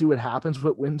interesting to see what happens,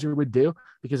 what Windsor would do,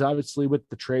 because obviously with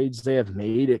the trades they have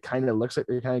made, it kind of looks like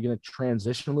they're kind of going to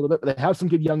transition a little bit, but they have some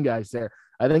good young guys there.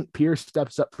 I think Pierce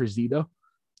steps up for Zito.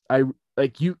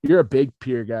 You're a big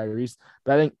Pierre guy, Reese,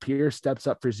 but I think Pierce steps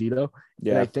up for Zito.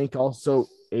 Yeah. And I think also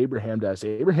Abraham does.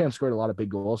 Abraham scored a lot of big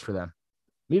goals for them.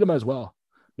 Meet him as well.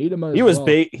 He was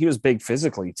big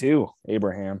physically too,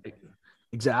 Abraham.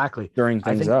 Exactly. During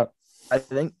things up. I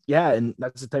think, yeah, and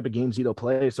that's the type of game Zito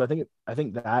plays. So I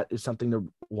think that is something to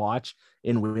watch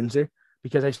in Windsor,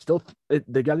 because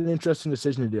they got an interesting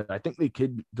decision to do. I think they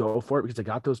could go for it because they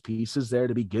got those pieces there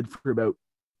to be good for about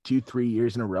 2-3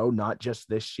 years in a row, not just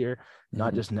this year,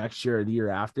 not just next year or the year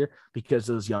after, because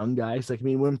those young guys, like, I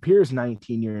mean, when Pierre's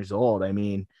 19 years old, I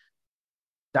mean,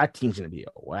 that team's going to be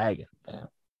a wagon. Yeah.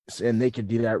 And they could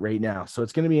do that right now. So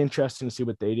it's going to be interesting to see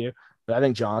what they do. But I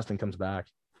think Johnston comes back.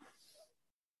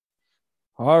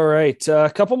 All right.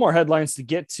 A couple more headlines to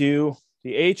get to.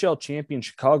 The AHL champion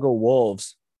Chicago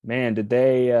Wolves. Man, did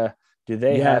they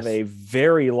have a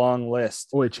very long list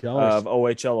of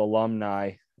OHL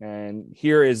alumni. And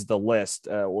here is the list.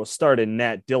 We'll start in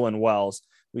net. Dylan Wells.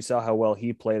 We saw how well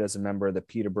he played as a member of the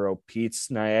Peterborough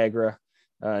Petes Niagara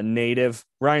native.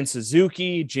 Ryan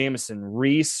Suzuki, Jamison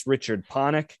Reese, Richard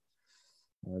Panik,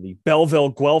 the Belleville,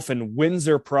 Guelph, and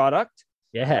Windsor product.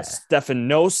 Yeah. Stefan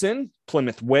Nosen,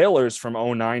 Plymouth Whalers from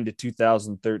 2009 to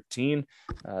 2013.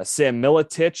 Sam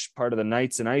Milicic, part of the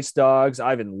Knights and Ice Dogs.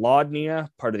 Ivan Lodnia,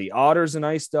 part of the Otters and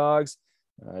Ice Dogs.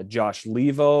 Josh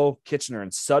Levo, Kitchener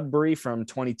and Sudbury from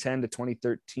 2010 to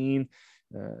 2013.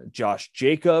 Josh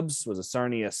Jacobs was a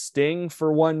Sarnia Sting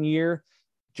for 1 year.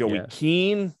 Joey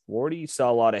Keane, Wardy, saw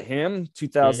a lot of him,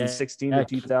 2016 to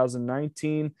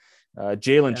 2019.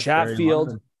 Jalen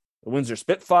Chatfield, the Windsor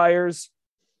Spitfires,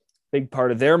 big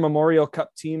part of their Memorial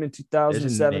Cup team in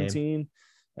 2017.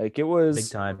 Like, it was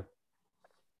big time.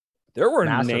 There were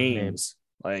names.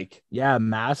 Like, yeah,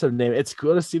 massive name. It's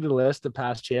cool to see the list of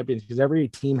past champions, because every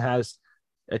team has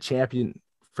a champion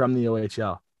from the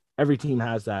OHL. Every team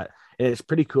has that. And it's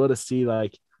pretty cool to see,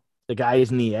 like, the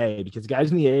guys in the A, because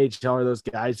guys in the AHL are those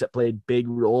guys that played big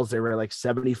roles. They were like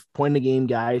 70 point a game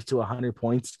guys to 100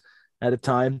 points at a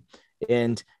time.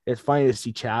 And it's funny to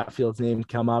see Chatfield's name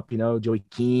come up, you know, Joey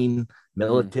Keane,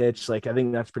 Milicic. Like, I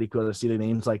think that's pretty cool to see the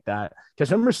names like that.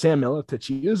 Because remember Sam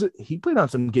Milicic, he played on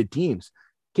some good teams.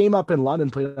 Came up in London,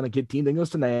 played on a good team, then goes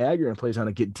to Niagara and plays on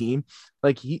a good team.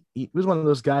 Like, he was one of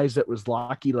those guys that was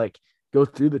lucky, like, go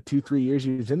through the 2-3 years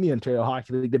he was in the Ontario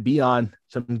Hockey League to be on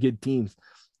some good teams.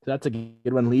 So that's a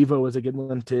good one. Levo was a good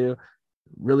one too.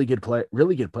 Really good player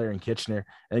in Kitchener.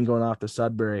 And then going off to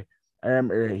Sudbury, I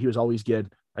remember he was always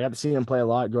good. I got to see him play a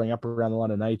lot growing up around a lot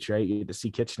of nights, right? You get to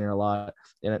see Kitchener a lot,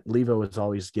 and Levo was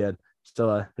always good.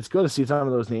 So it's good to see some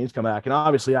of those names come back. And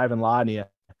obviously Ivan Lodnia.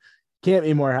 Can't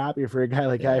be more happier for a guy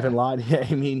like Ivan Lodnia.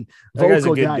 I mean,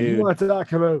 vocal guy. Dude. You want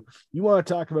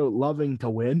to talk about loving to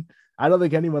win. I don't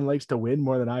think anyone likes to win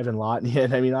more than Ivan Lotny.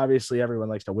 And I mean, obviously everyone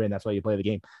likes to win. That's why you play the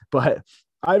game. But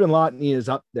Ivan Lotny is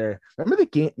up there. Remember the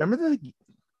game? Remember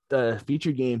the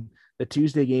feature game, the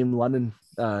Tuesday game, London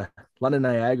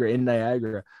Niagara in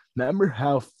Niagara. Remember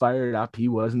how fired up he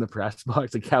was in the press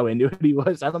box, like how into it he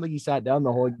was? I don't think he sat down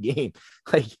the whole game.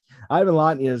 Like Ivan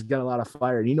Lotny has got a lot of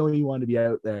fire. You know, you want to be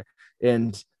out there,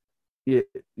 and you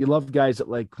love guys that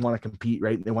like want to compete,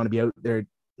 right? They want to be out there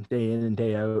day in and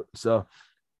day out. So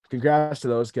congrats to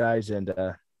those guys. And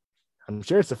I'm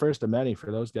sure it's the first of many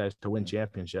for those guys to win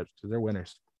championships because they're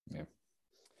winners. Yeah.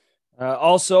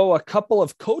 Also, a couple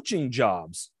of coaching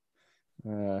jobs.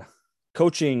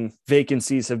 Coaching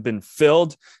vacancies have been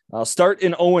filled. I'll start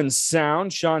in Owen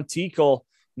Sound. Sean Tickle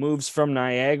moves from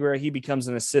Niagara. He becomes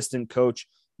an assistant coach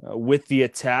with the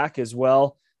Attack as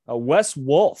well. Wes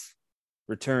Wolf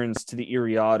returns to the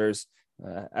Erie Otters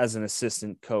as an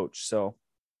assistant coach. So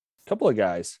a couple of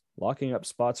guys locking up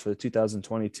spots for the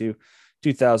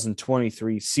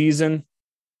 2022-2023 season.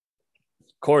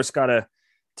 Of course, got to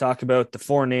talk about the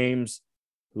four names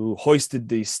who hoisted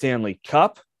the Stanley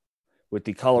Cup with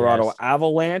the Colorado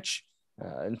Avalanche.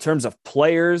 In terms of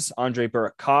players, Andre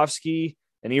Burakovsky,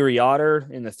 an Erie Otter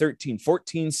in the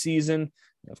 13-14 season.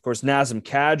 Of course, Nazem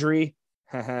Kadri.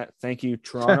 Thank you,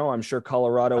 Toronto. I'm sure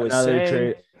Colorado is saying.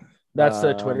 Trade. That's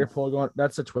the Twitter poll going.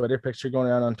 That's the Twitter picture going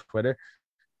around on Twitter.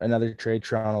 Another trade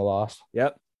Toronto lost.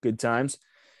 Yep, good times.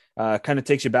 Kind of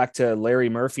takes you back to Larry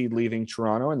Murphy leaving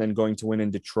Toronto and then going to win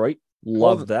in Detroit.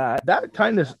 Love that. That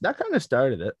kind of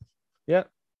started it. Yeah,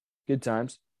 good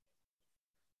times.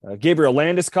 Gabriel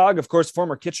Landeskog, of course,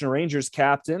 former Kitchener Rangers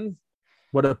captain.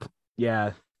 Nice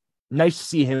to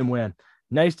see him win.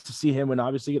 Nice to see him win.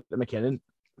 Obviously, get the McKinnon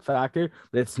factor,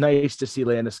 but it's nice to see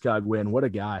Landeskog win. What a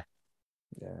guy.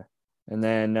 Yeah. And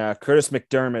then Curtis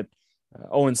McDermott,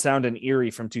 Owen Sound and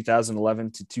Erie from 2011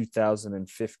 to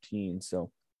 2015. So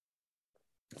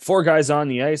 4 guys on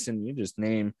the ice, and you just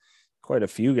name quite a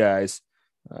few guys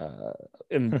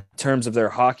in terms of their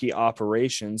hockey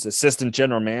operations. Assistant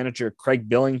general manager Craig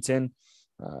Billington,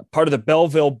 part of the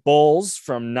Belleville Bulls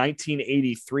from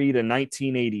 1983 to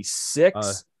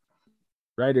 1986.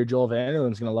 Writer Joel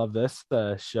Vanderland's going to love this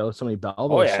show. So many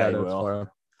Belleville shout-outs for him.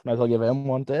 Might as well give him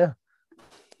one too.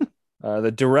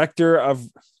 The director of,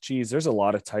 there's a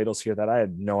lot of titles here that I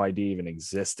had no idea even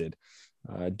existed.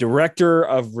 Director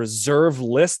of Reserve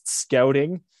List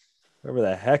Scouting, whatever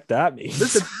the heck that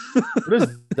means. What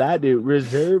does that do?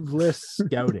 Reserve List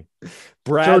Scouting.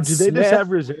 Brad do they Smith. just have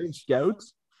reserve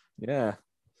scouts? Yeah.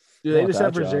 Do they just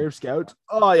have reserve scouts?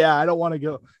 Oh, yeah, I don't want to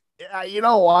go. Yeah, you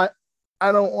know what?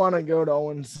 I don't want to go to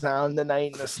Owen Sound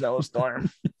tonight in a snowstorm.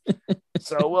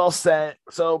 So we'll send.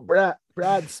 So Brad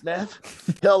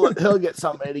Smith, he'll get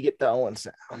somebody to get the Owen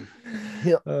Sound.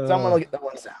 Someone will get the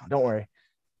Owen Sound. Don't worry.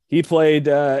 He played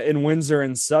in Windsor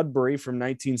and Sudbury from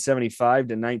 1975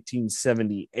 to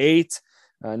 1978.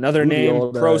 Another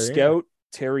name, pro scout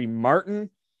Terry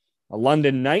Martin, a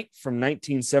London Knight from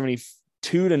 1972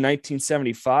 to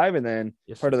 1975, and then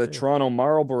part of the Toronto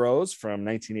Marlboros from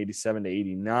 1987 to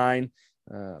 89.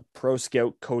 Pro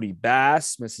scout Cody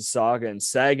Bass, Mississauga and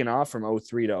Saginaw from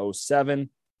 03 to 07.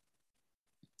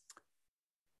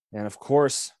 And of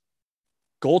course,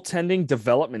 goaltending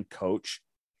development coach,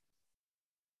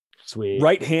 sweet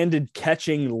right-handed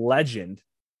catching legend,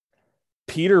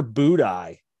 Peter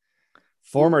Budaj,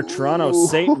 former Toronto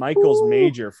St. Michael's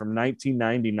Major from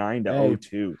 1999 to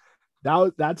 02.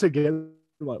 That's a good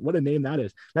one. What a name that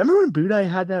is. Remember when Budaj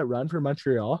had that run for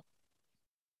Montreal?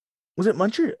 Was it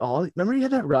Montreal? Remember he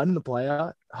had that run in the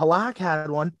playoff? Halak had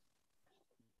one.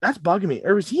 That's bugging me.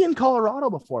 Or was he in Colorado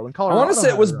before? When Colorado, I want to say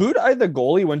it was Budaj the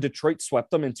goalie when Detroit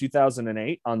swept them in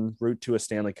 2008 en route to a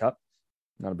Stanley Cup.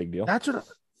 Not a big deal.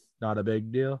 Not a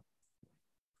big deal.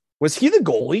 Was he the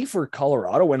goalie for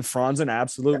Colorado when Franzen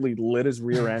absolutely lit his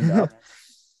rear end up?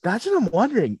 That's what I'm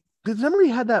wondering. Because remember he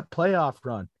had that playoff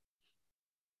run.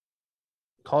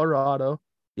 Colorado.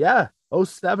 Yeah.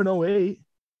 07, 08.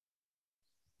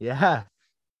 Yeah.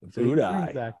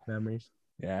 Budaj. Back memories.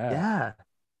 Yeah. Yeah.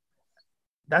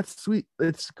 That's sweet.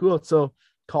 It's cool. So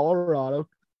Colorado,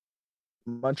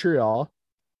 Montreal,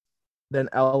 then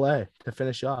LA to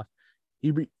finish off.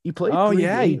 He played. Oh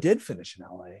yeah, he did finish in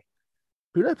LA.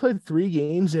 Budaj played 3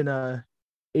 games in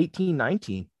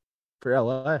 18-19 for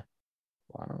LA.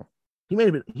 Wow. He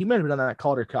might have been on that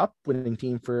Calder Cup winning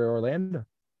team for Orlando.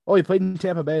 Oh, he played in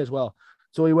Tampa Bay as well.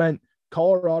 So he went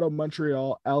Colorado,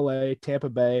 Montreal, LA, Tampa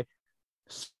Bay,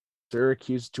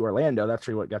 Syracuse to Orlando. That's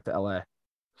really what got to LA.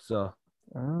 So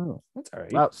that's all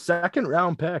right. Wow, second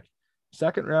round pick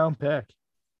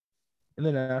in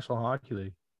the National Hockey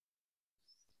League.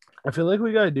 I feel like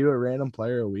we got to do a random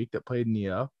player a week that played in the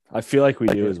O. I feel like we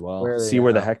do as well. See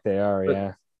where the heck they are. But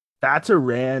yeah. That's a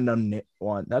random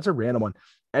one. That's a random one.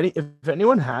 If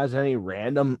anyone has any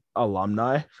random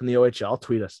alumni from the OHL,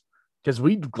 tweet us because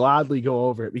we'd gladly go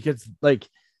over it because like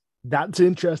that's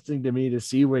interesting to me to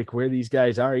see like where these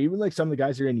guys are. Even like some of the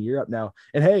guys are in Europe now.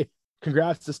 And hey,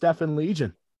 congrats to Stefan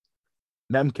Legion,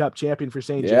 Mem Cup champion for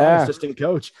St. John, assistant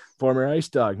coach, former Ice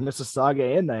Dog,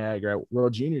 Mississauga and Niagara,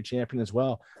 World Junior champion as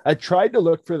well. I tried to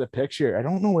look for the picture. I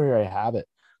don't know where I have it,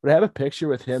 but I have a picture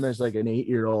with him as like an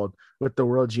 8-year-old with the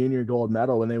World Junior gold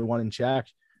medal when they won in Czech.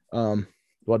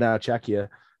 Well, now Czechia,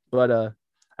 but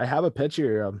I have a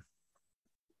picture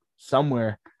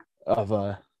somewhere of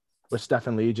with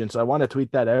Stefan Legion. So I want to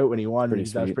tweet that out when he won.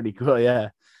 That was pretty cool. Yeah.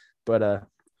 But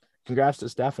congrats to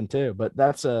Stefan too. But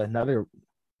that's another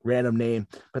random name.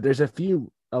 But there's a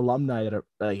few alumni that are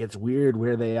like, it's weird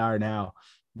where they are now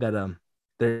that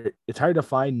it's hard to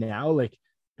find now like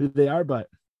who they are, but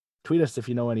tweet us if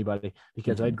you know anybody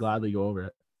because I'd gladly go over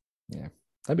it. Yeah.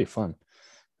 That'd be fun.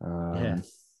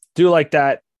 Do like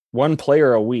that one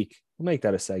player a week. We'll make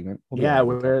that a segment. Where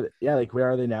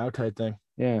are they now type thing.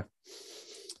 Yeah.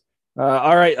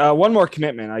 All right. One more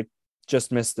commitment. I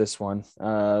just missed this one.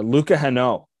 Luca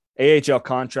Hano, AHL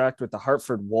contract with the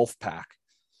Hartford Wolfpack.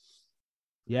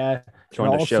 Yeah. Just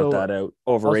wanted to shout that out.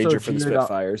 Overager for the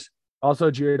Spitfires.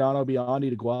 Also, Giordano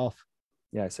Biondi to Guelph.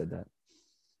 Yeah, I said that.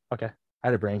 Okay. I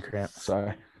had a brain cramp.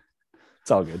 Sorry.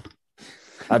 It's all good.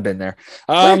 I've been there.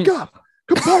 Wake up.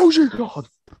 Composure, God.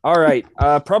 All right.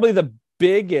 Probably the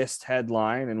biggest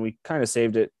headline, and we kind of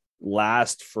saved it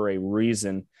last for a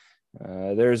reason.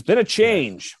 There's been a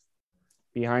change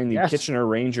behind the Kitchener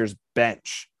Rangers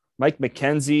bench. Mike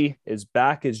McKenzie is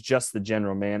back as just the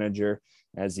general manager,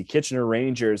 as the Kitchener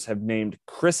Rangers have named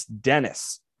Chris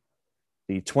Dennis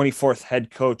the 24th head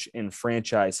coach in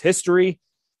franchise history.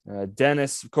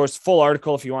 Dennis, of course, full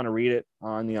article if you want to read it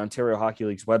on the Ontario Hockey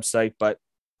League's website, but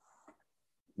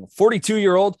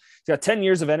 42-year-old, he's got 10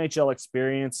 years of NHL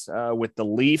experience with the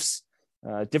Leafs,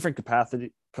 different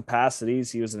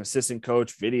capacities. He was an assistant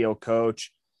coach, video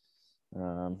coach,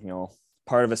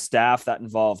 part of a staff that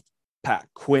involved Pat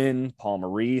Quinn, Paul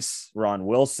Maurice, Ron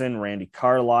Wilson, Randy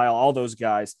Carlisle, all those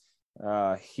guys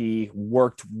he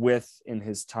worked with in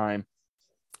his time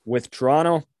with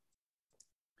Toronto.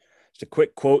 Just a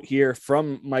quick quote here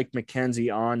from Mike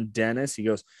McKenzie on Dennis. He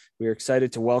goes, "We are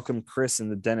excited to welcome Chris and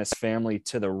the Dennis family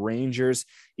to the Rangers.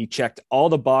 He checked all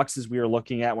the boxes we are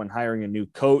looking at when hiring a new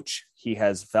coach. He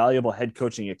has valuable head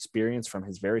coaching experience from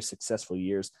his very successful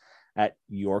years at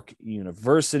York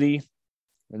University."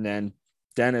 And then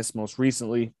Dennis most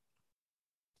recently,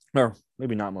 or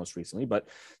maybe not most recently, but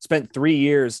spent 3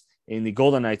 years in the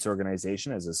Golden Knights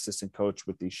organization as assistant coach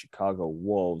with the Chicago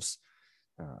Wolves.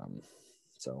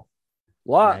 So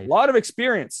a lot of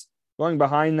experience going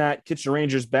behind that Kitchener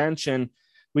Rangers bench. And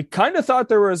we kind of thought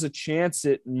there was a chance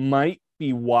it might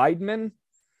be Weidman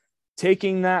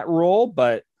taking that role,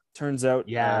 but turns out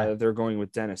they're going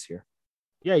with Dennis here.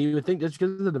 Yeah, you would think that's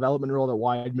because of the development role that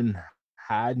Weidman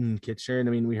had in Kitchener. And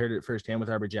I mean, we heard it firsthand with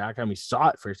Arbor Jacka, and we saw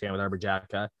it firsthand with Arbor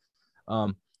Jacka.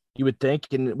 You would think,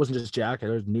 and it wasn't just Jacka,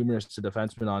 there was numerous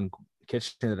defensemen on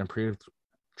Kitchener that improved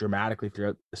dramatically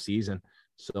throughout the season.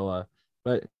 So,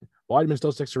 but Weidman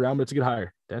still sticks around, but it's a good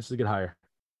hire. Dennis is a good hire.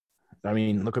 I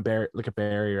mean, look at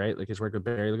Barry, right? Like his work with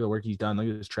Barry, look at the work he's done, look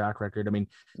at his track record. I mean,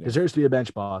 deserves to be a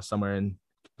bench boss somewhere, and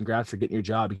congrats for getting your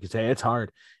job because, hey, it's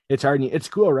hard. It's hard. And it's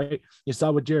cool, right? You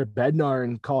saw with Jared Bednar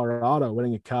in Colorado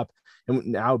winning a cup, and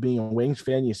now being a Wings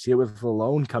fan, you see it with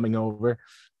Valone coming over.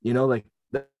 You know, like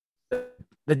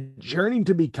the journey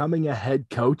to becoming a head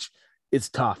coach is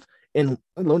tough. And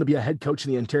alone to be a head coach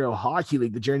in the Ontario Hockey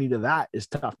League, the journey to that is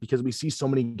tough because we see so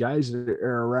many guys that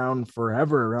are around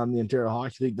forever around the Ontario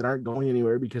Hockey League that aren't going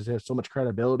anywhere because they have so much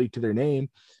credibility to their name.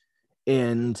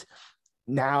 And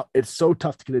now it's so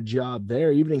tough to get a job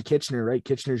there, even in Kitchener, right?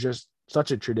 Kitchener's just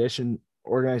such a tradition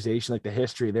organization, like the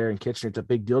history there in Kitchener. It's a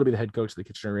big deal to be the head coach of the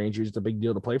Kitchener Rangers. It's a big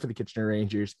deal to play for the Kitchener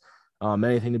Rangers.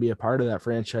 Anything to be a part of that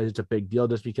franchise, it's a big deal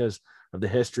just because of the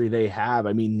history they have.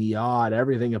 I mean, the odd,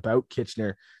 everything about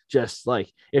Kitchener, just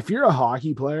like if you're a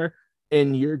hockey player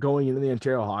and you're going into the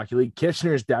Ontario Hockey League,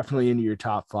 Kitchener is definitely into your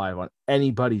top 5 on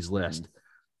anybody's list.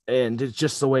 And it's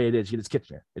just the way it is. It's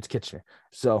Kitchener. It's Kitchener.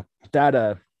 So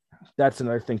that's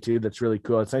another thing too that's really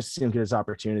cool. It's nice to see him get his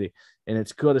opportunity, and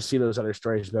it's cool to see those other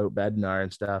stories about Bednar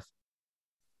and stuff.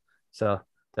 So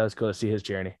that was cool to see his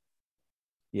journey.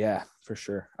 Yeah, for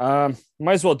sure.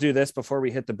 Might as well do this before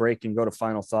we hit the break and go to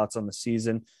final thoughts on the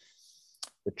season.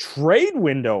 The trade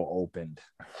window opened.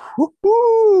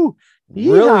 Woo-hoo!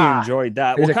 Really enjoyed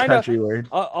that. We'll kind of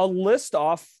I'll list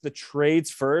off the trades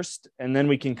first, and then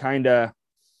we can kind of,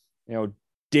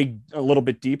 dig a little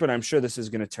bit deeper. And I'm sure this is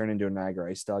going to turn into a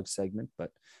Niagara Ice Dogs segment, but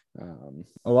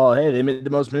well, hey, they made the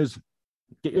most moves.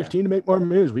 Get your team to make more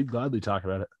moves. We'd gladly talk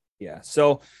about it. Yeah.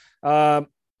 So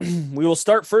we will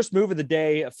start first move of the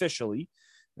day officially.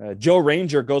 Joe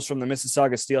Ranger goes from the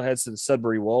Mississauga Steelheads to the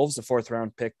Sudbury Wolves, a 4th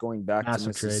round pick going back to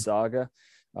Mississauga.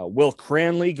 Will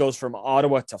Cranley goes from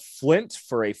Ottawa to Flint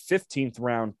for a 15th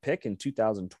round pick in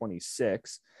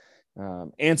 2026.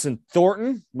 Anson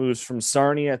Thornton moves from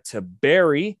Sarnia to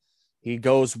Barrie. He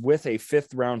goes with a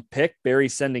 5th round pick. Barrie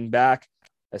sending back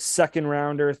a 2nd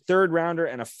rounder, 3rd rounder,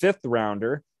 and a 5th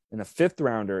rounder. And the 5th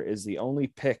rounder is the only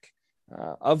pick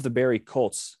of the Barrie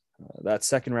Colts. That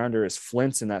 2nd rounder is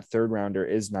Flint's, and that 3rd rounder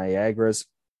is Niagara's.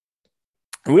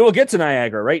 And we will get to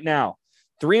Niagara right now.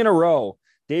 3 in a row.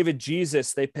 David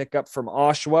Jesus, they pick up from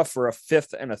Oshawa for a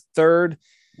 5th and a 3rd.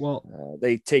 Well,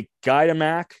 they take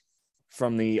Gaidamak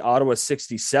from the Ottawa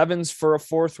 67s for a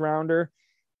 4th rounder,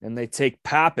 and they take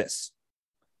Pappas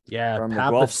from the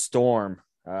Guelph Storm,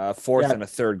 4th and a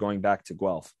 3rd going back to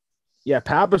Guelph. Yeah,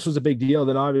 Pappas was a big deal.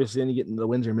 Then obviously, then you get into the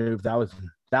Windsor move. That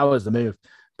was the move.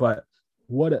 But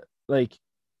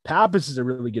Pappas is a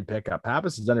really good pickup.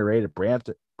 Pappas is underrated.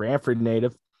 Brantford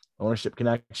native, ownership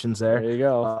connections there. There you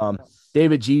go.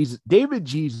 David Jesus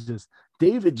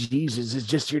is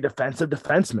just your defensive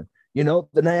defenseman. You know,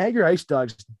 the Niagara Ice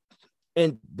Dogs,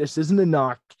 and this isn't a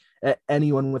knock at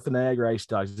anyone with the Niagara Ice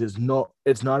Dogs. It's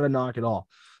not a knock at all.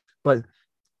 But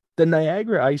the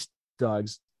Niagara Ice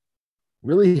Dogs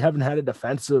really haven't had a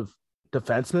defensive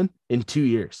defenseman in 2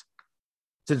 years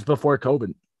since before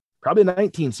COVID, probably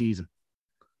 19 season.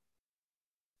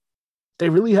 They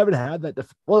really haven't had that.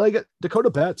 Dakota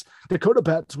Betts. Dakota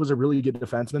Betts was a really good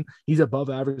defenseman. He's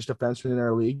above average defenseman in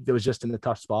our league. That was just in a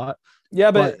tough spot. Yeah,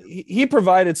 but he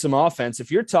provided some offense. If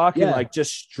you're talking like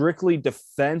just strictly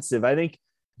defensive, I think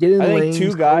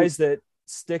two guys that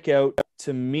stick out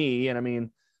to me, and I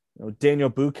mean, Daniel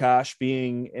Bukash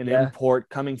being an import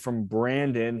coming from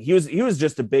Brandon, he was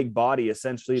just a big body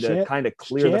essentially to kind of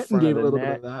clear the front of the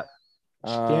net.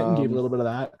 Stanton gave a little bit of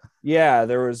that. Yeah,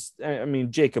 there was, I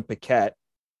mean, Jacob Paquette,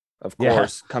 of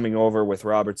course, coming over with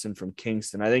Robertson from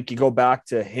Kingston. I think you go back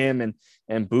to him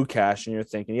and Bukash, and you're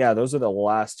thinking, yeah, those are the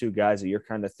last 2 guys that you're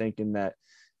kind of thinking that,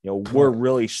 we're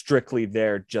really strictly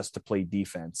there just to play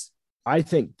defense. I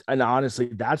think, and honestly,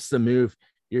 that's the move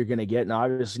you're going to get. And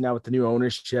obviously now with the new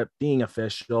ownership being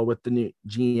official, with the new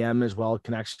GM as well,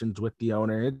 connections with the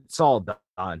owner, it's all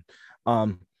done.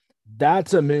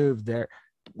 That's a move there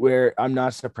where I'm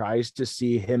not surprised to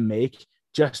see him make,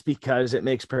 just because it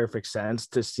makes perfect sense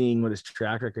to seeing what his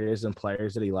track record is and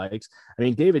players that he likes. I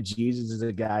mean, David Jesus is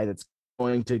a guy that's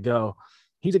going to go.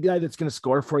 He's a guy that's going to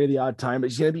score for you the odd time, but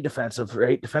he's going to be defensive,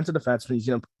 right? Defensive defenseman. He's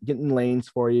going to get in lanes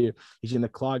for you. He's going to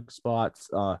clog spots.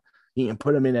 You can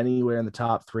put him in anywhere in the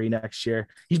top 3 next year.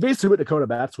 He's basically what Dakota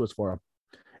Betts was for him.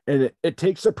 And it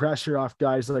takes the pressure off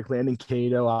guys like Landon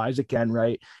Cato, Isaac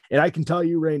Enright. And I can tell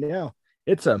you right now,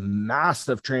 it's a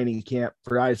massive training camp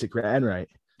for Isaac Enright.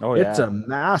 Oh, yeah. It's a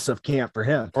massive camp for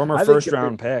him. Former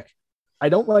first-round pick. I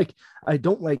don't like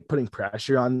putting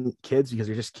pressure on kids because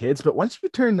they're just kids. But once you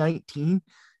turn 19,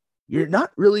 you're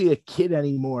not really a kid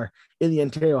anymore in the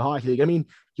Ontario Hockey League. I mean,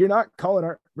 you're not calling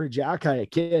Art Verjaki a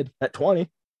kid at 20.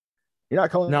 You're not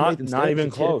calling not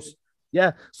even close.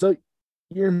 Yeah. So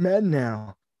you're men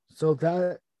now. So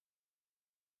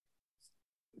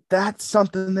that's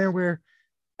something there where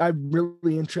I'm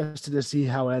really interested to see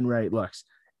how Enright looks.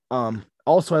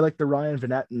 Also, I like the Ryan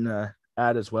Van Etten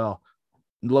ad as well.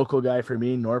 Local guy for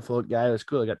me, Norfolk guy. It was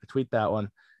cool. I got to tweet that one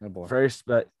first,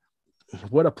 but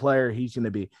what a player he's going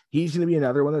to be. He's going to be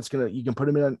another one you can put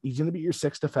him in. He's going to be your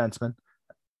 6th defenseman.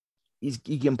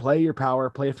 He can play your power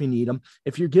play if you need him.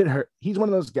 If you get hurt, he's one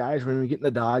of those guys when we get in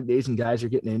the dog days and guys are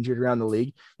getting injured around the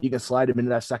league, you can slide him into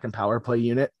that 2nd power play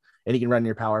unit and he can run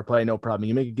your power play. No problem.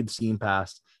 You make a good seam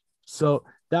pass. So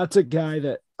that's a guy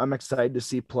that I'm excited to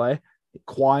see play.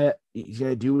 Quiet. He's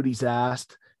going to do what he's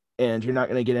asked, and you're not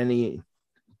going to get any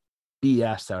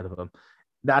BS out of him.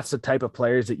 That's the type of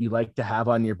players that you like to have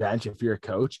on your bench if you're a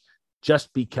coach,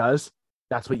 just because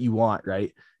that's what you want,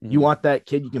 right? Mm-hmm. You want that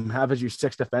kid you can have as your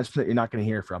 6th defenseman that you're not going to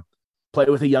hear from. Play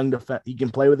with a young You can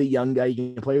play with a young guy.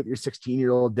 You can play with your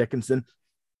 16-year-old Dickinson.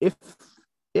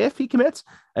 If he commits,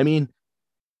 I mean,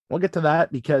 we'll get to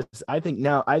that because I think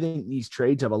these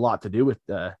trades have a lot to do with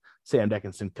Sam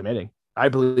Dickinson committing. I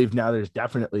believe now there's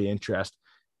definitely interest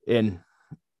in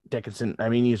Dickinson. I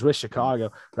mean, he's with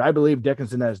Chicago, but I believe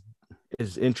Dickinson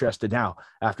is interested now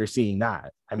after seeing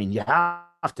that. I mean, you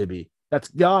have to be. That's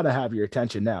got to have your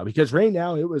attention now because right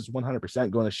now it was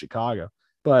 100% going to Chicago.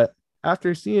 But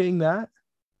after seeing that,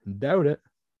 doubt it.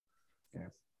 Yeah.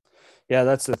 Yeah,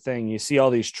 that's the thing. You see all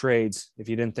these trades. If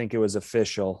you didn't think it was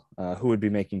official, who would be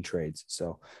making trades?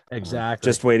 So Exactly.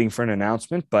 just waiting for an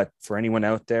announcement. But for anyone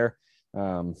out there,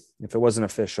 if it wasn't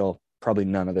official, probably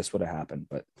none of this would have happened.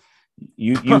 But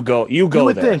you go you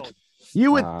would there. think.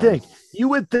 You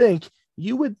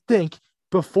would think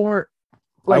before.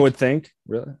 I would think,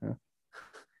 really.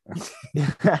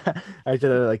 I did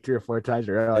it like 3 or 4 times.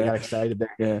 I got excited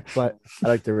there. Yeah. But I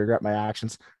like to regret my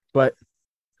actions. But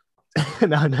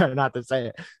no, not to say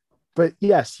it. But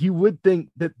yes, you would think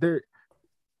that there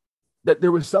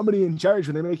was somebody in charge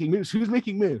when they're making moves. Who's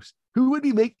making moves? Who would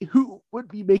be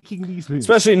making these moves?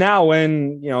 Especially now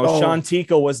when Sean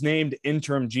Tico was named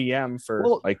interim GM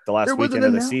for the last weekend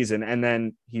of the season, and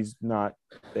then he's not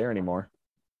there anymore.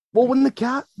 Well, when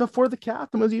before the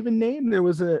captain was even named, there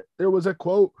was a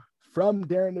quote from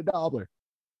Darren Dobler,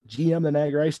 GM the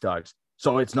Niagara Ice Dogs.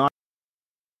 So it's not.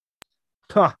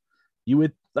 You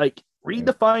would read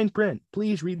the fine print.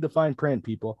 Please read the fine print,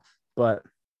 people. But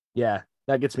yeah,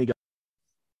 that gets me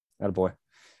going. Attaboy.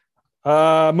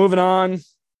 Moving on.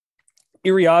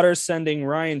 Erie Otters sending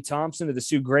Ryan Thompson to the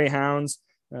Sioux Greyhounds.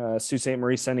 Sault Ste.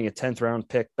 Marie sending a 10th round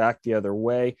pick back the other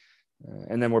way.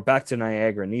 And then we're back to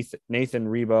Niagara. Nathan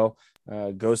Rebo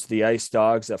goes to the Ice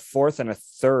Dogs, a 4th and a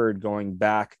 3rd going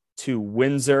back to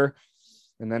Windsor.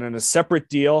 And then in a separate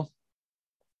deal,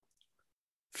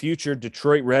 future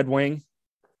Detroit Red Wing.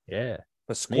 Yeah.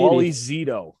 Pasquale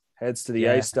Zito heads to the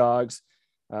Ice Dogs.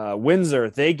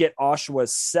 Windsor, they get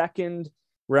Oshawa's 2nd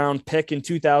round pick in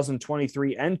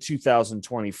 2023 and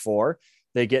 2024.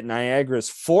 They get Niagara's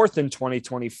 4th in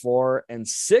 2024 and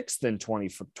 6th in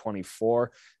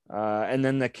 2024. And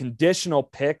then the conditional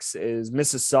picks is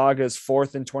Mississauga's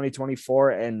 4th in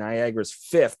 2024 and Niagara's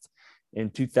 5th in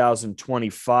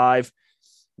 2025.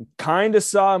 Kind of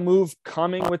saw a move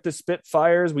coming with the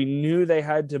Spitfires. We knew they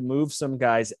had to move some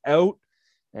guys out,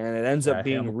 and it ends up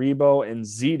being Rebo and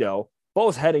Zito,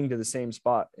 both heading to the same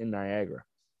spot in Niagara.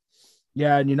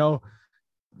 Yeah, and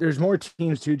there's more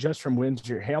teams too, just from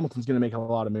Windsor. Hamilton's going to make a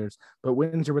lot of moves, but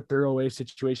Windsor with their away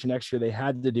situation next year, they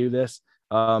had to do this.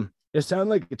 It sounded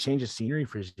like a change of scenery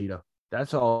for Zito.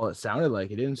 That's all it sounded like.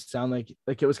 It didn't sound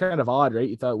like it was kind of odd, right?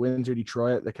 You thought Windsor,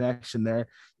 Detroit, the connection there.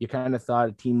 You kind of thought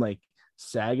a team like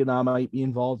Saginaw might be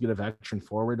involved, get a veteran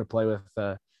forward to play with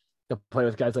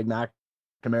guys like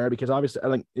McNamara, because obviously,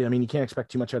 you can't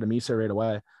expect too much out of Misa right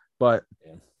away, but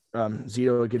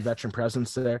Zito, a good veteran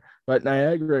presence there. But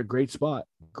Niagara, great spot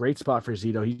for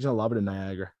Zito. He's gonna love it in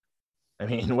Niagara.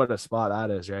 What a spot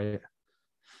that is, right?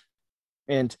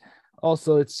 And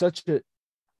also, it's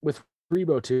with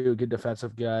Rebo too, good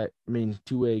defensive guy.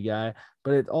 Two-way guy.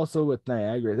 But it also with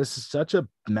Niagara, this is such a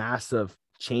massive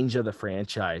change of the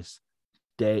franchise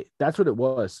day. That's what it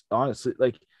was, honestly.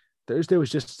 Thursday was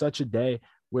just such a day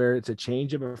where it's a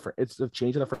change of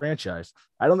the franchise.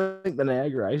 I don't think the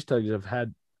Niagara Ice Dogs have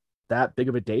had that big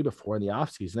of a day before in the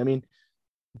offseason.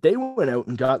 They went out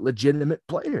and got legitimate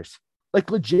players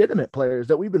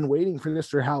that we've been waiting for this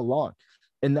for how long.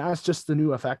 And that's just the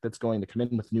new effect that's going to come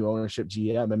in with new ownership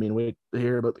GM. Wait to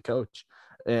hear about the coach.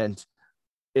 And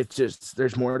it's just,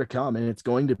 there's more to come. And it's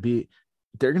going to be,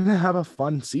 they're going to have a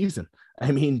fun season.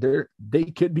 They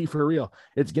could be for real.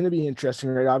 It's going to be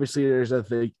interesting, right? Obviously, there's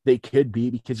they could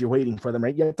be, because you're waiting for them,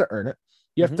 right? You have to earn it.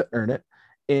 You have to earn it.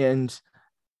 And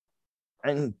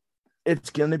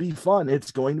it's going to be fun. It's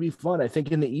going to be fun. I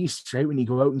think in the East, right, when you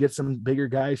go out and get some bigger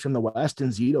guys from the West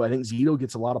and Zito, I think Zito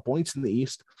gets a lot of points in the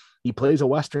East. He plays a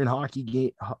Western hockey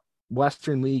game,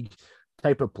 Western League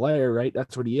type of player, right?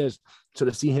 That's what he is. So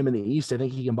to see him in the East, I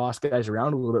think he can boss guys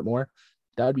around a little bit more.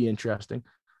 That'd be interesting.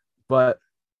 But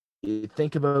you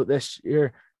think about this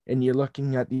year and you're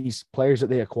looking at these players that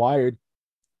they acquired.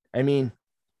 At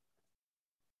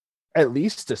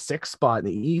least a 6th spot in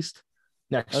the East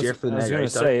next year for the Niagara. I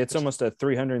was going to say, it's almost a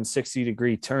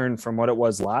 360-degree turn from what it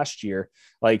was last year.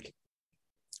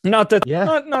 Not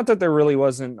that there really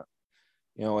wasn't,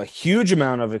 a huge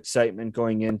amount of excitement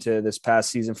going into this past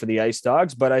season for the Ice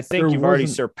Dogs, but I think you've already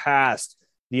surpassed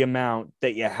the amount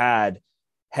that you had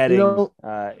heading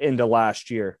into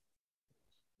last year.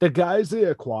 The guys they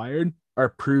acquired are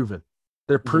proven.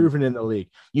 They're proven in the league.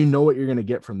 You know what you're going to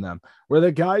get from them. Where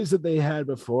the guys that they had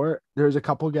before, there was a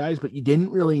couple of guys, but you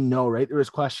didn't really know, right? There was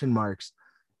question marks.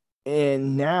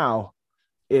 And now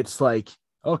it's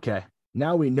okay,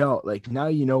 now we know. Now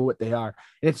you know what they are.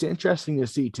 And it's interesting to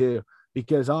see too,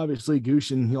 because obviously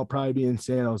Gushin, he'll probably be in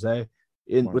San Jose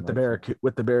with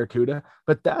the Barracuda.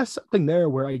 But that's something there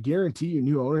where I guarantee you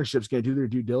new ownership's going to do their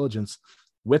due diligence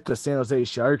with the San Jose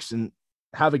Sharks and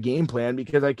have a game plan,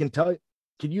 because I can tell you,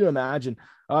 can you imagine?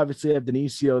 Obviously, I have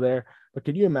Denisio there, but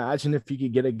can you imagine if you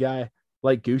could get a guy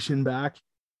like Gushin back?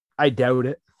 I doubt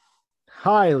it.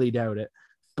 Highly doubt it.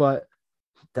 But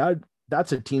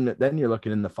that's a team that then you're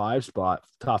looking in the 5 spot,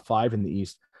 top 5 in the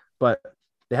East. But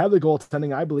they have the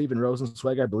goaltending. I believe in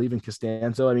Rosenzweig. I believe in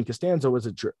Costanzo. I mean, Costanzo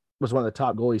was one of the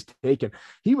top goalies taken.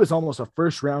 He was almost a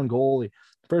first-round goalie,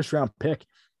 first-round pick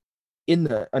in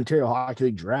the Ontario Hockey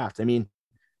League draft. I mean,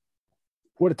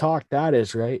 what a talk that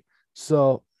is, right?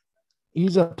 So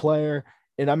he's a player,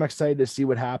 and I'm excited to see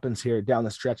what happens here down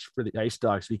the stretch for the Ice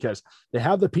Dogs because they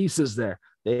have the pieces there.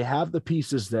 They have the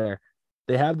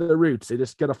roots. They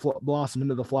just got to blossom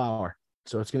into the flower.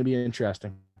 So it's going to be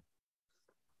interesting.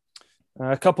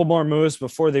 A couple more moves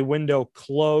before the window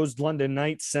closed. London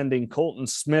Knights sending Colton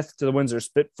Smith to the Windsor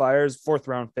Spitfires,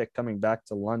 4th-round pick coming back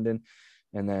to London.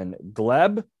 And then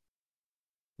Gleb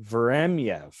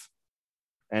Veremyev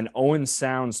and Owen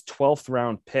Sound's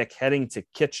 12th-round pick heading to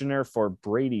Kitchener for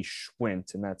Brady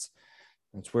Schwint. And that's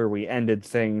where we ended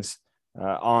things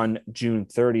on June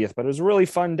 30th. But it was a really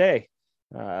fun day.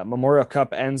 Memorial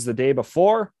Cup ends the day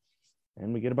before,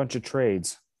 and we get a bunch of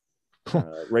trades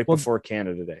right before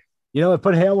Canada Day. You know, it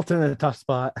put Hamilton in a tough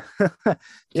spot.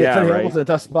 Hamilton in a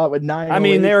tough spot with 9. I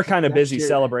mean, they were kind of busy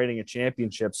celebrating a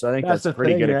championship, so I think that's a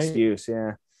pretty good excuse.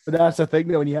 Yeah. But that's the thing,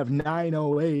 though, when you have 9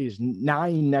 OAs,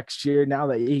 9 next year, now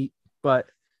they 8. But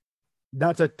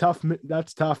that's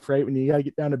tough, right? When you got to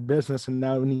get down to business, and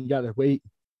now when you got to wait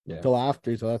till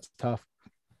after, so that's tough.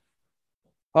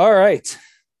 All right.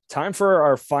 Time for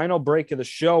our final break of the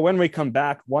show. When we come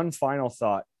back, one final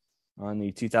thought on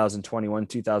the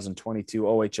 2021-2022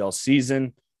 OHL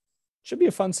season. Should be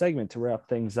a fun segment to wrap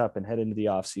things up and head into the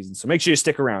offseason. So make sure you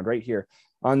stick around right here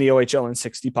on the OHL in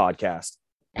 60 podcast.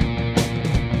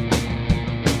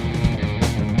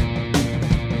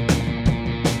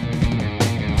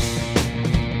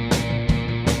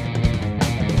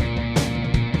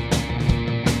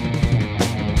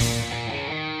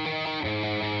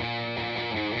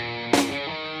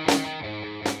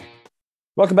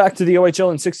 Welcome back to the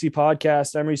OHL in 60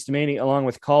 podcast. I'm Reese Demaney along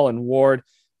with Colin Ward.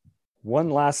 One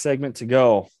last segment to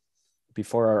go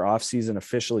before our offseason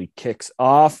officially kicks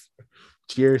off.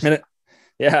 Cheers.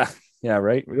 Yeah,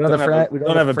 right. We don't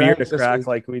have a beer to crack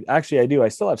like we actually I do. I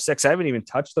still have 6. I haven't even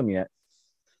touched them yet.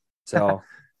 So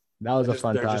that was a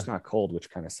fun time. They're just not cold,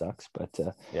 which kind of sucks. But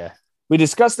yeah, we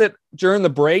discussed it during the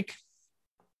break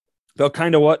about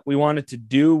kind of what we wanted to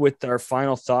do with our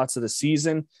final thoughts of the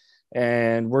season.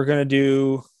 And we're going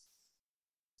to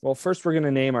first we're going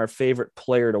to name our favorite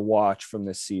player to watch from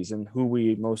this season, who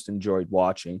we most enjoyed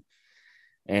watching.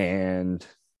 And,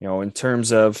 in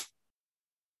terms of,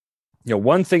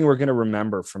 one thing we're going to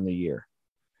remember from the year,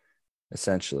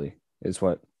 essentially, is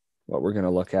what we're going to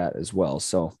look at as well.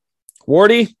 So,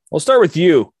 Wardy, we'll start with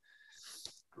you.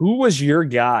 Who was your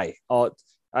guy?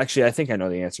 Actually, I think I know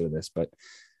the answer to this, but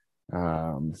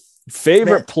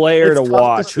favorite player to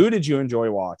watch. Who did you enjoy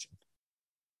watching?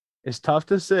 It's tough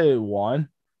to say one,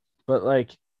 but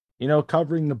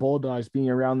covering the Bulldogs, being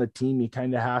around the team, you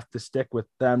kind of have to stick with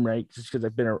them, right? Just because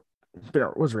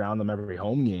I've was around them every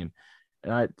home game,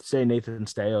 and I'd say Nathan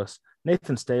Staios.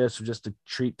 Nathan Staios was just a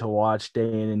treat to watch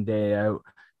day in and day out.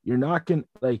 You're not gonna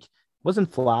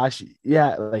wasn't flashy.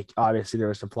 Yeah, obviously there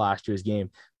was some flash to his game,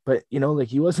 but he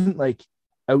wasn't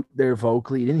out there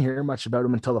vocally. You didn't hear much about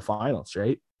him until the finals,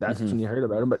 right? That's when you heard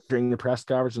about him. But during the press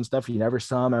coverage and stuff, you never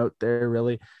saw him out there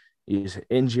really. He's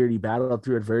injured. He battled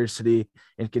through adversity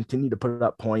and continued to put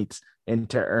up points and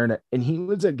to earn it. And he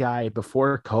was a guy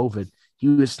before COVID. He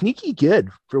was sneaky good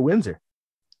for Windsor.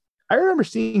 I remember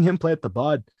seeing him play at the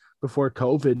Bud before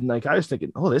COVID. And I was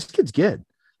thinking, oh, this kid's good.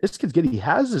 This kid's good. He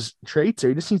has his traits there.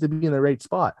 He just needs to be in the right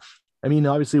spot. I mean,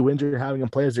 obviously Windsor having him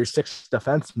play as their 6th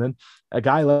defenseman, a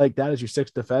guy like that as your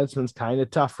 6th defenseman is kind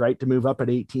of tough, right? To move up at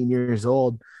 18 years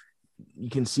old. You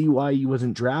can see why he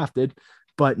wasn't drafted,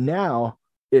 but now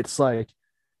it's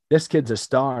this kid's a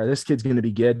star. This kid's going to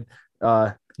be good.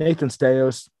 Nathan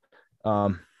Staios,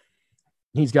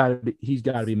 he's got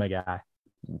to be my guy.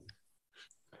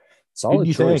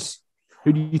 Solid choice.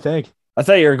 Who do you think? I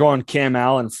thought you were going Cam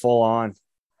Allen full on.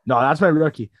 No, that's my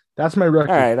rookie. All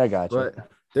right, I got you. But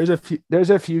there's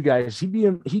a few guys. He'd be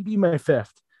my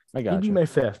 5th. I got you. He'd be my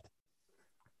 5th.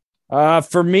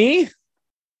 For me,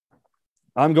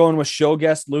 I'm going with show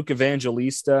guest Luke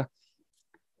Evangelista.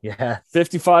 Yeah.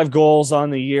 55 goals on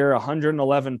the year,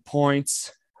 111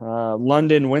 points.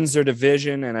 London wins their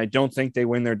division, and I don't think they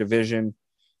win their division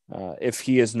if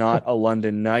he is not a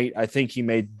London Knight. I think he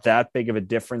made that big of a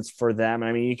difference for them.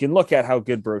 I mean, you can look at how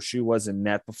good Brochu was in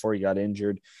net before he got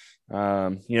injured.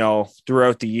 Throughout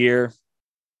the year,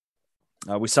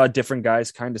 we saw different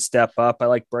guys kind of step up. I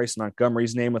like Bryce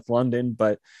Montgomery's name with London,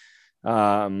 but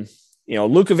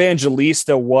Luke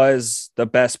Evangelista was the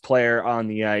best player on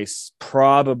the ice,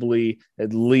 probably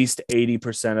at least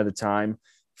 80% of the time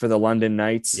for the London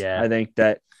Knights. Yeah. I think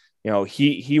that,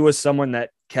 he was someone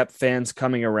that kept fans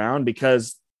coming around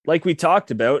because, like we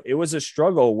talked about, it was a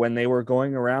struggle when they were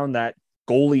going around that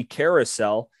goalie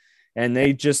carousel, and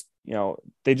they just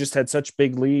had such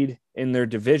big lead in their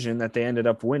division that they ended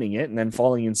up winning it and then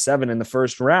falling in 7 in the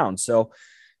first round. So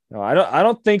I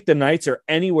don't think the Knights are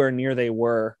anywhere near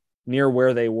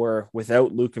where they were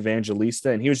without Luke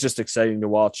Evangelista, and he was just exciting to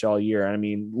watch all year. I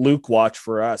mean, Luke watched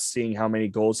for us, seeing how many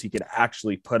goals he could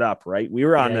actually put up. Right, we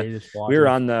were on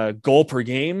the goal per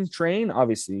game train.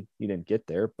 Obviously, he didn't get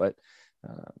there, but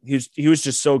he was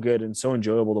just so good and so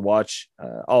enjoyable to watch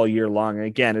all year long. And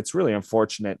again, it's really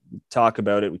unfortunate. Talk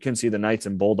about it. We couldn't see the Knights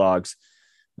and Bulldogs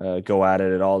go at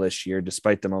it at all this year,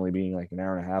 despite them only being like an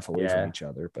hour and a half away from each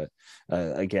other. But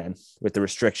again, with the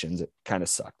restrictions, it kind of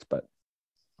sucked. But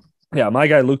yeah, my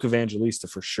guy, Luke Evangelista,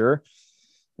 for sure.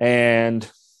 And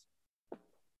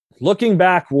looking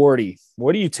back, Wardy,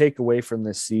 what do you take away from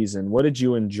this season? What did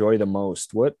you enjoy the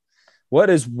most? What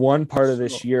is one part of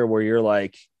this year where you're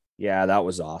like, yeah, that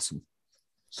was awesome?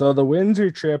 So the Windsor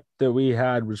trip that we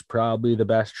had was probably the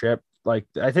best trip. Like,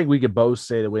 I think we could both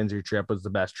say the Windsor trip was the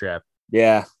best trip.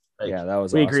 Yeah. Like, yeah, that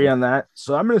was we awesome. agree on that.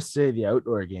 So I'm going to say the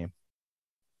outdoor game.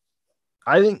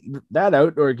 I think that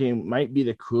outdoor game might be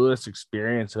the coolest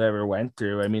experience I ever went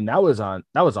through. I mean, that was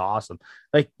awesome.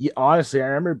 Like, honestly, I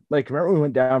remember when we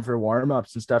went down for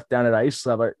warm-ups and stuff down at Ice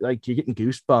Level, like, you're getting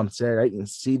goosebumps there, right? You can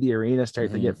see the arena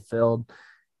start to get filled,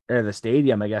 or the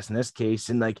stadium, I guess, in this case.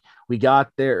 And like, we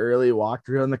got there early, walked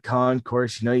around the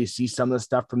concourse, you see some of the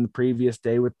stuff from the previous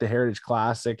day with the Heritage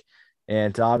Classic.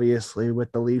 And obviously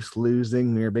with the Leafs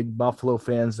losing, we were big Buffalo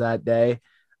fans that day.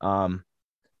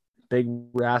 Big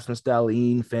Rasmus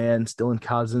Dahlin fans, still in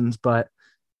Cousins, but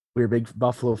we were big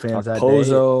Buffalo fans that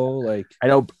Pozo, day.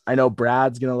 I know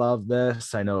Brad's gonna love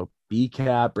this. I know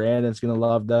BCAP, Brandon's gonna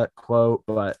love that quote.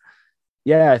 But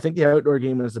yeah, I think the outdoor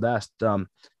game was the best.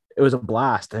 It was a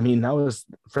blast. I mean, that was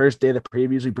the first day of the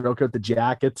previews. We broke out the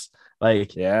jackets.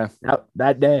 Like, yeah,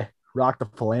 that day, rocked the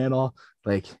flannel.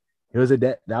 Like, it was a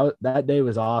day that day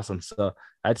was awesome. So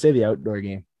I'd say the outdoor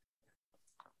game.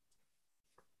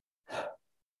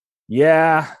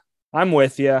 Yeah, I'm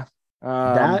with you.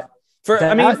 New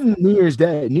Year's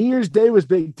Day. New Year's Day was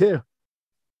big too,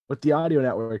 with the audio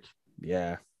network.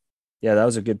 Yeah, that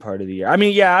was a good part of the year. I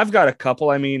mean, yeah, I've got a couple.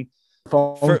 I mean,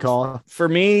 phone call for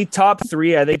me, top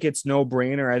 3. I think it's no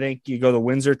brainer. I think you go the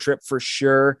Windsor trip for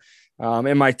sure.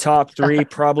 In my top 3,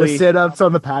 probably the sit-ups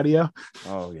on the patio.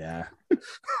 Oh yeah.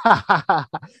 I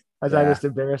just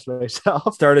embarrassed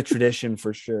myself. Start a tradition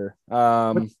for sure.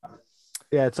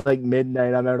 Yeah, it's like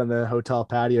midnight. I'm out on the hotel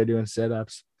patio doing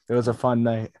sit-ups. It was a fun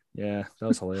night. Yeah, that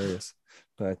was hilarious.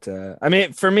 But I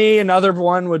mean, for me, another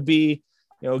one would be,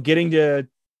 getting to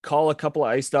call a couple of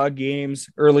Ice Dog games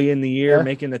early in the year,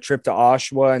 making the trip to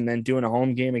Oshawa, and then doing a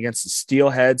home game against the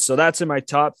Steelhead. So that's in my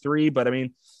top 3. But I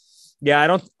mean, yeah, I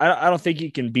don't think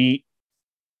you can beat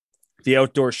the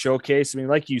outdoor showcase. I mean,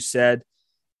 like you said,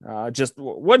 just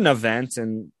what an event,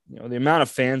 and the amount of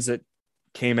fans that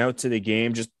came out to the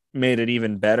game just made it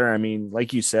even better. I mean,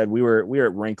 like you said, we were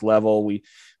at rink level. We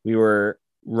were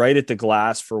right at the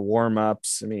glass for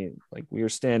warm-ups. I mean, like, we were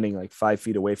standing like 5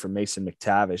 feet away from Mason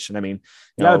McTavish. And I mean,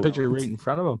 you got a picture right in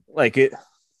front of him. Like,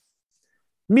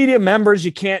 media members,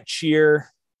 you can't cheer,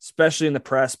 especially in the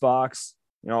press box.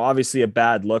 Obviously a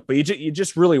bad look, but you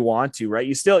just really want to, right?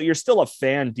 You're still a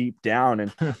fan deep down,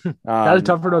 and that is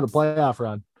tough for the playoff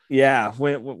run. Yeah,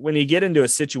 when you get into a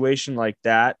situation like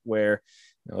that where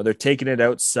they're taking it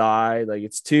outside, like,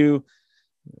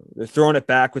 they're throwing it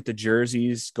back with the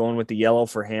jerseys, going with the yellow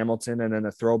for Hamilton, and then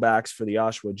the throwbacks for the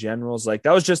Oshawa Generals. Like,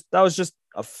 that was just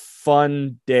a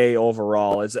fun day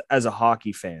overall as a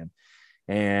hockey fan.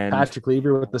 And Patrick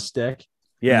Lever with the stick,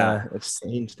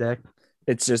 same stick.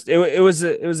 It's just it was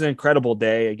an incredible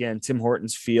day. Again, Tim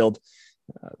Hortons Field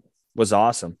was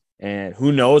awesome, and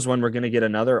who knows when we're going to get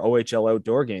another OHL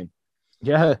outdoor game.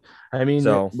 Yeah, I mean,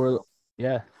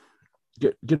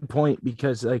 good point,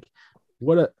 because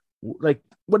what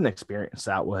an experience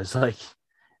that was. Like,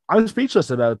 I'm speechless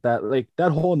about that. Like,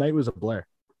 that whole night was a blur.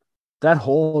 That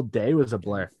whole day was a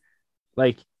blur.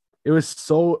 Like, it was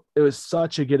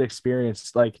such a good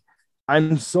experience. Like,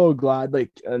 I'm so glad,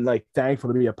 and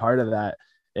thankful to be a part of that.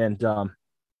 And it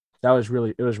was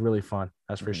really fun.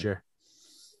 That's for sure.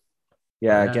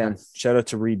 Yeah. Again, shout out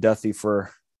to Reed Duthie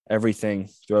for everything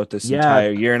throughout this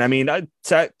entire year. And I mean,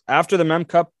 after the Mem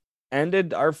Cup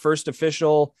ended, our first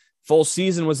official full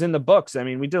season was in the books. I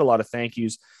mean, we did a lot of thank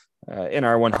yous in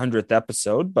our 100th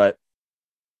episode, but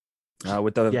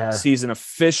with the season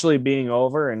officially being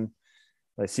over. And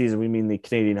by season, we mean the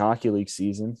Canadian Hockey League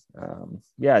season.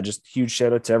 Just huge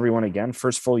shout out to everyone again.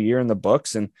 First full year in the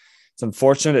books. And it's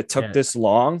unfortunate it took this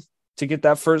long to get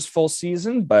that first full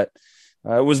season, but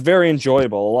it was very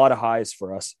enjoyable. A lot of highs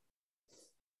for us.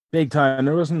 Big time.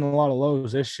 There wasn't a lot of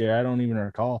lows this year. I don't even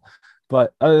recall.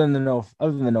 But other than the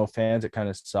no fans, it kind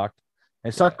of sucked.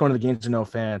 It sucked going to the games with no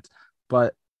fans.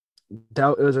 But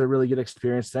it was a really good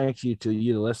experience. Thank you to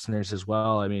you, the listeners, as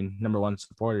well. I mean, number one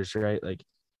supporters, right? Like,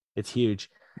 it's huge.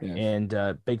 Yeah.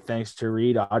 And big thanks to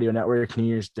Reed Audio Network New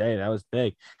Year's Day. That was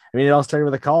big. I mean, it all started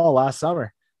with a call last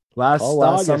summer. Last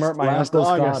summer at my uncle's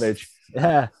cottage.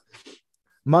 Yeah.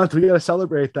 Month, we got to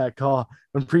celebrate that call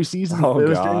when preseason. It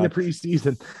was during the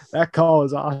preseason. That call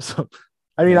was awesome.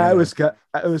 I mean, I was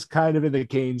kind of in the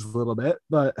Canes a little bit,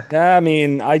 but yeah, I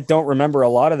mean, I don't remember a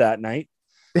lot of that night.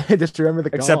 Just remember the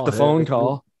call, except the phone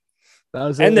call. That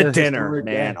was and the dinner,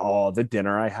 man. Oh, the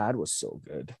dinner I had was so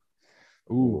good.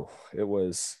 Ooh, it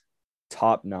was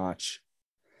top notch.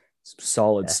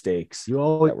 Solid steaks that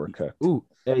were cooked. Ooh,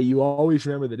 hey, you always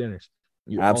remember the dinners.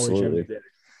 Absolutely.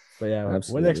 But yeah,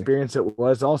 what an experience it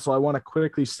was. Also, I want to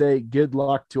quickly say good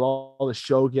luck to all the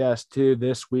show guests too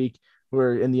this week.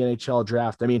 We're in the NHL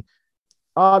draft. I mean,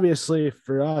 obviously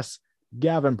for us,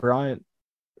 Gavin Bryant,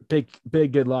 big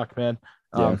good luck, man.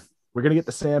 We're gonna get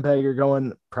the Sandbagger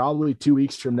going probably 2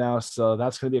 weeks from now, so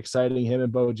that's gonna be exciting. Him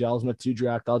and Bo Jelsma, 2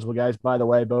 draft eligible guys. By the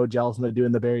way, Bo Jelsma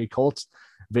doing the Barrie Colts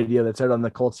video that's out on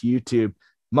the Colts YouTube.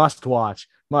 Must watch.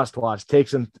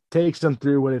 Takes them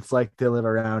through what it's like to live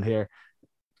around here.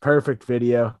 Perfect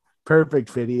video.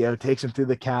 Takes them through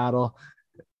the cow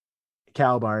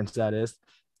barns, that is.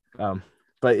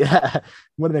 But yeah,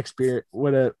 what an experience,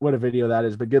 what a video that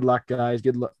is. But good luck, guys.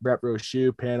 Good luck, Brett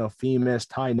Brochu, Pano Femus,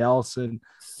 Ty Nelson.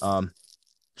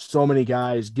 So many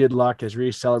guys. Good luck as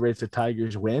Reese celebrates the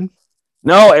Tigers win.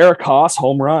 No, Eric Haas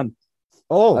home run.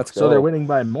 Oh, so they're winning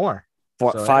by more.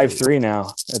 5-3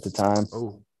 now at the time.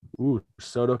 Ooh,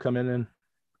 Soto come in and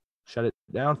shut it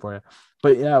down for you.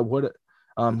 But yeah,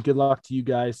 good luck to you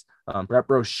guys. Brett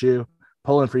Brochu,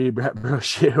 pulling for you, Brett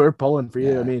Brochu. We're pulling for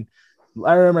you. I mean,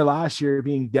 I remember last year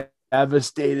being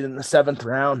devastated in the 7th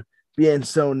round, being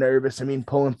so nervous. I mean,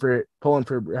 pulling for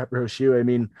Brett Brochu. I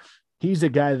mean, he's a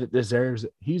guy that deserves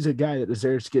it. He's a guy that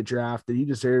deserves to get drafted. He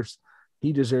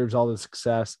deserves all the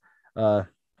success.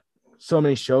 So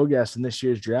many show guests in this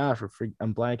year's draft.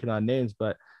 I'm blanking on names,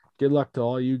 but good luck to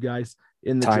all you guys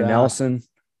in the draft. Nelson.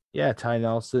 Yeah, Ty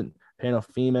Nelson, Pano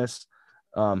Femus.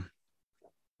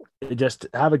 Just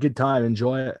have a good time.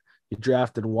 Enjoy it. You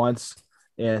drafted once.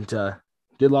 And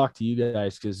good luck to you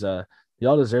guys because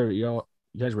y'all deserve it. You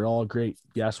guys were all great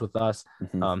guests with us.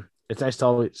 Mm-hmm. It's nice to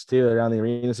always stay around the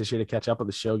arenas this year to catch up with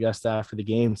the show guests after the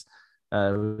games.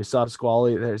 We saw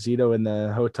Squally there, Zito in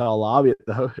the hotel lobby at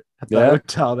the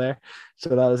hotel there. So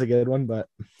that was a good one. But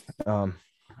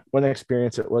what an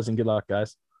experience it was, and good luck,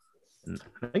 guys.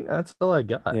 I think that's all I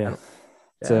got. Yeah.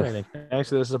 Thanks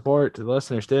for the support to the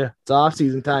listeners, too. It's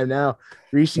off-season time now.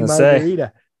 Rishi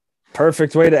Margarita.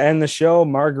 Perfect way to end the show.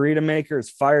 Margarita Maker is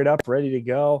fired up, ready to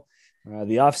go.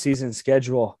 The off-season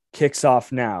schedule kicks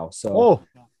off now. So,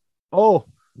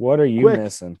 what are you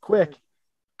missing? Quick.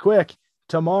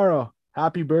 Tomorrow,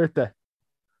 happy birthday.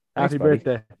 Happy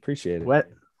birthday. Appreciate it.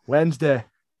 Wednesday,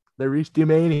 the Reese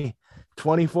Dumaney,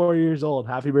 24 years old.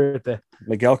 Happy birthday.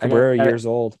 Miguel Cabrera, years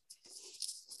old.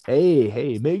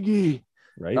 Hey, Miggy.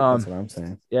 Right? That's what I'm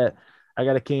saying. Yeah, I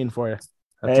got a cane for you.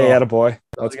 Attaboy.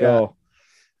 Let's go.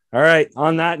 All right.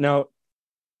 On that note,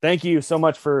 thank you so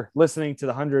much for listening to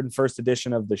the 101st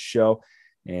edition of the show.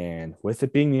 And with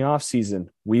it being the off season,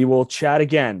 we will chat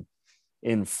again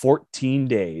in 14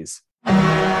 days.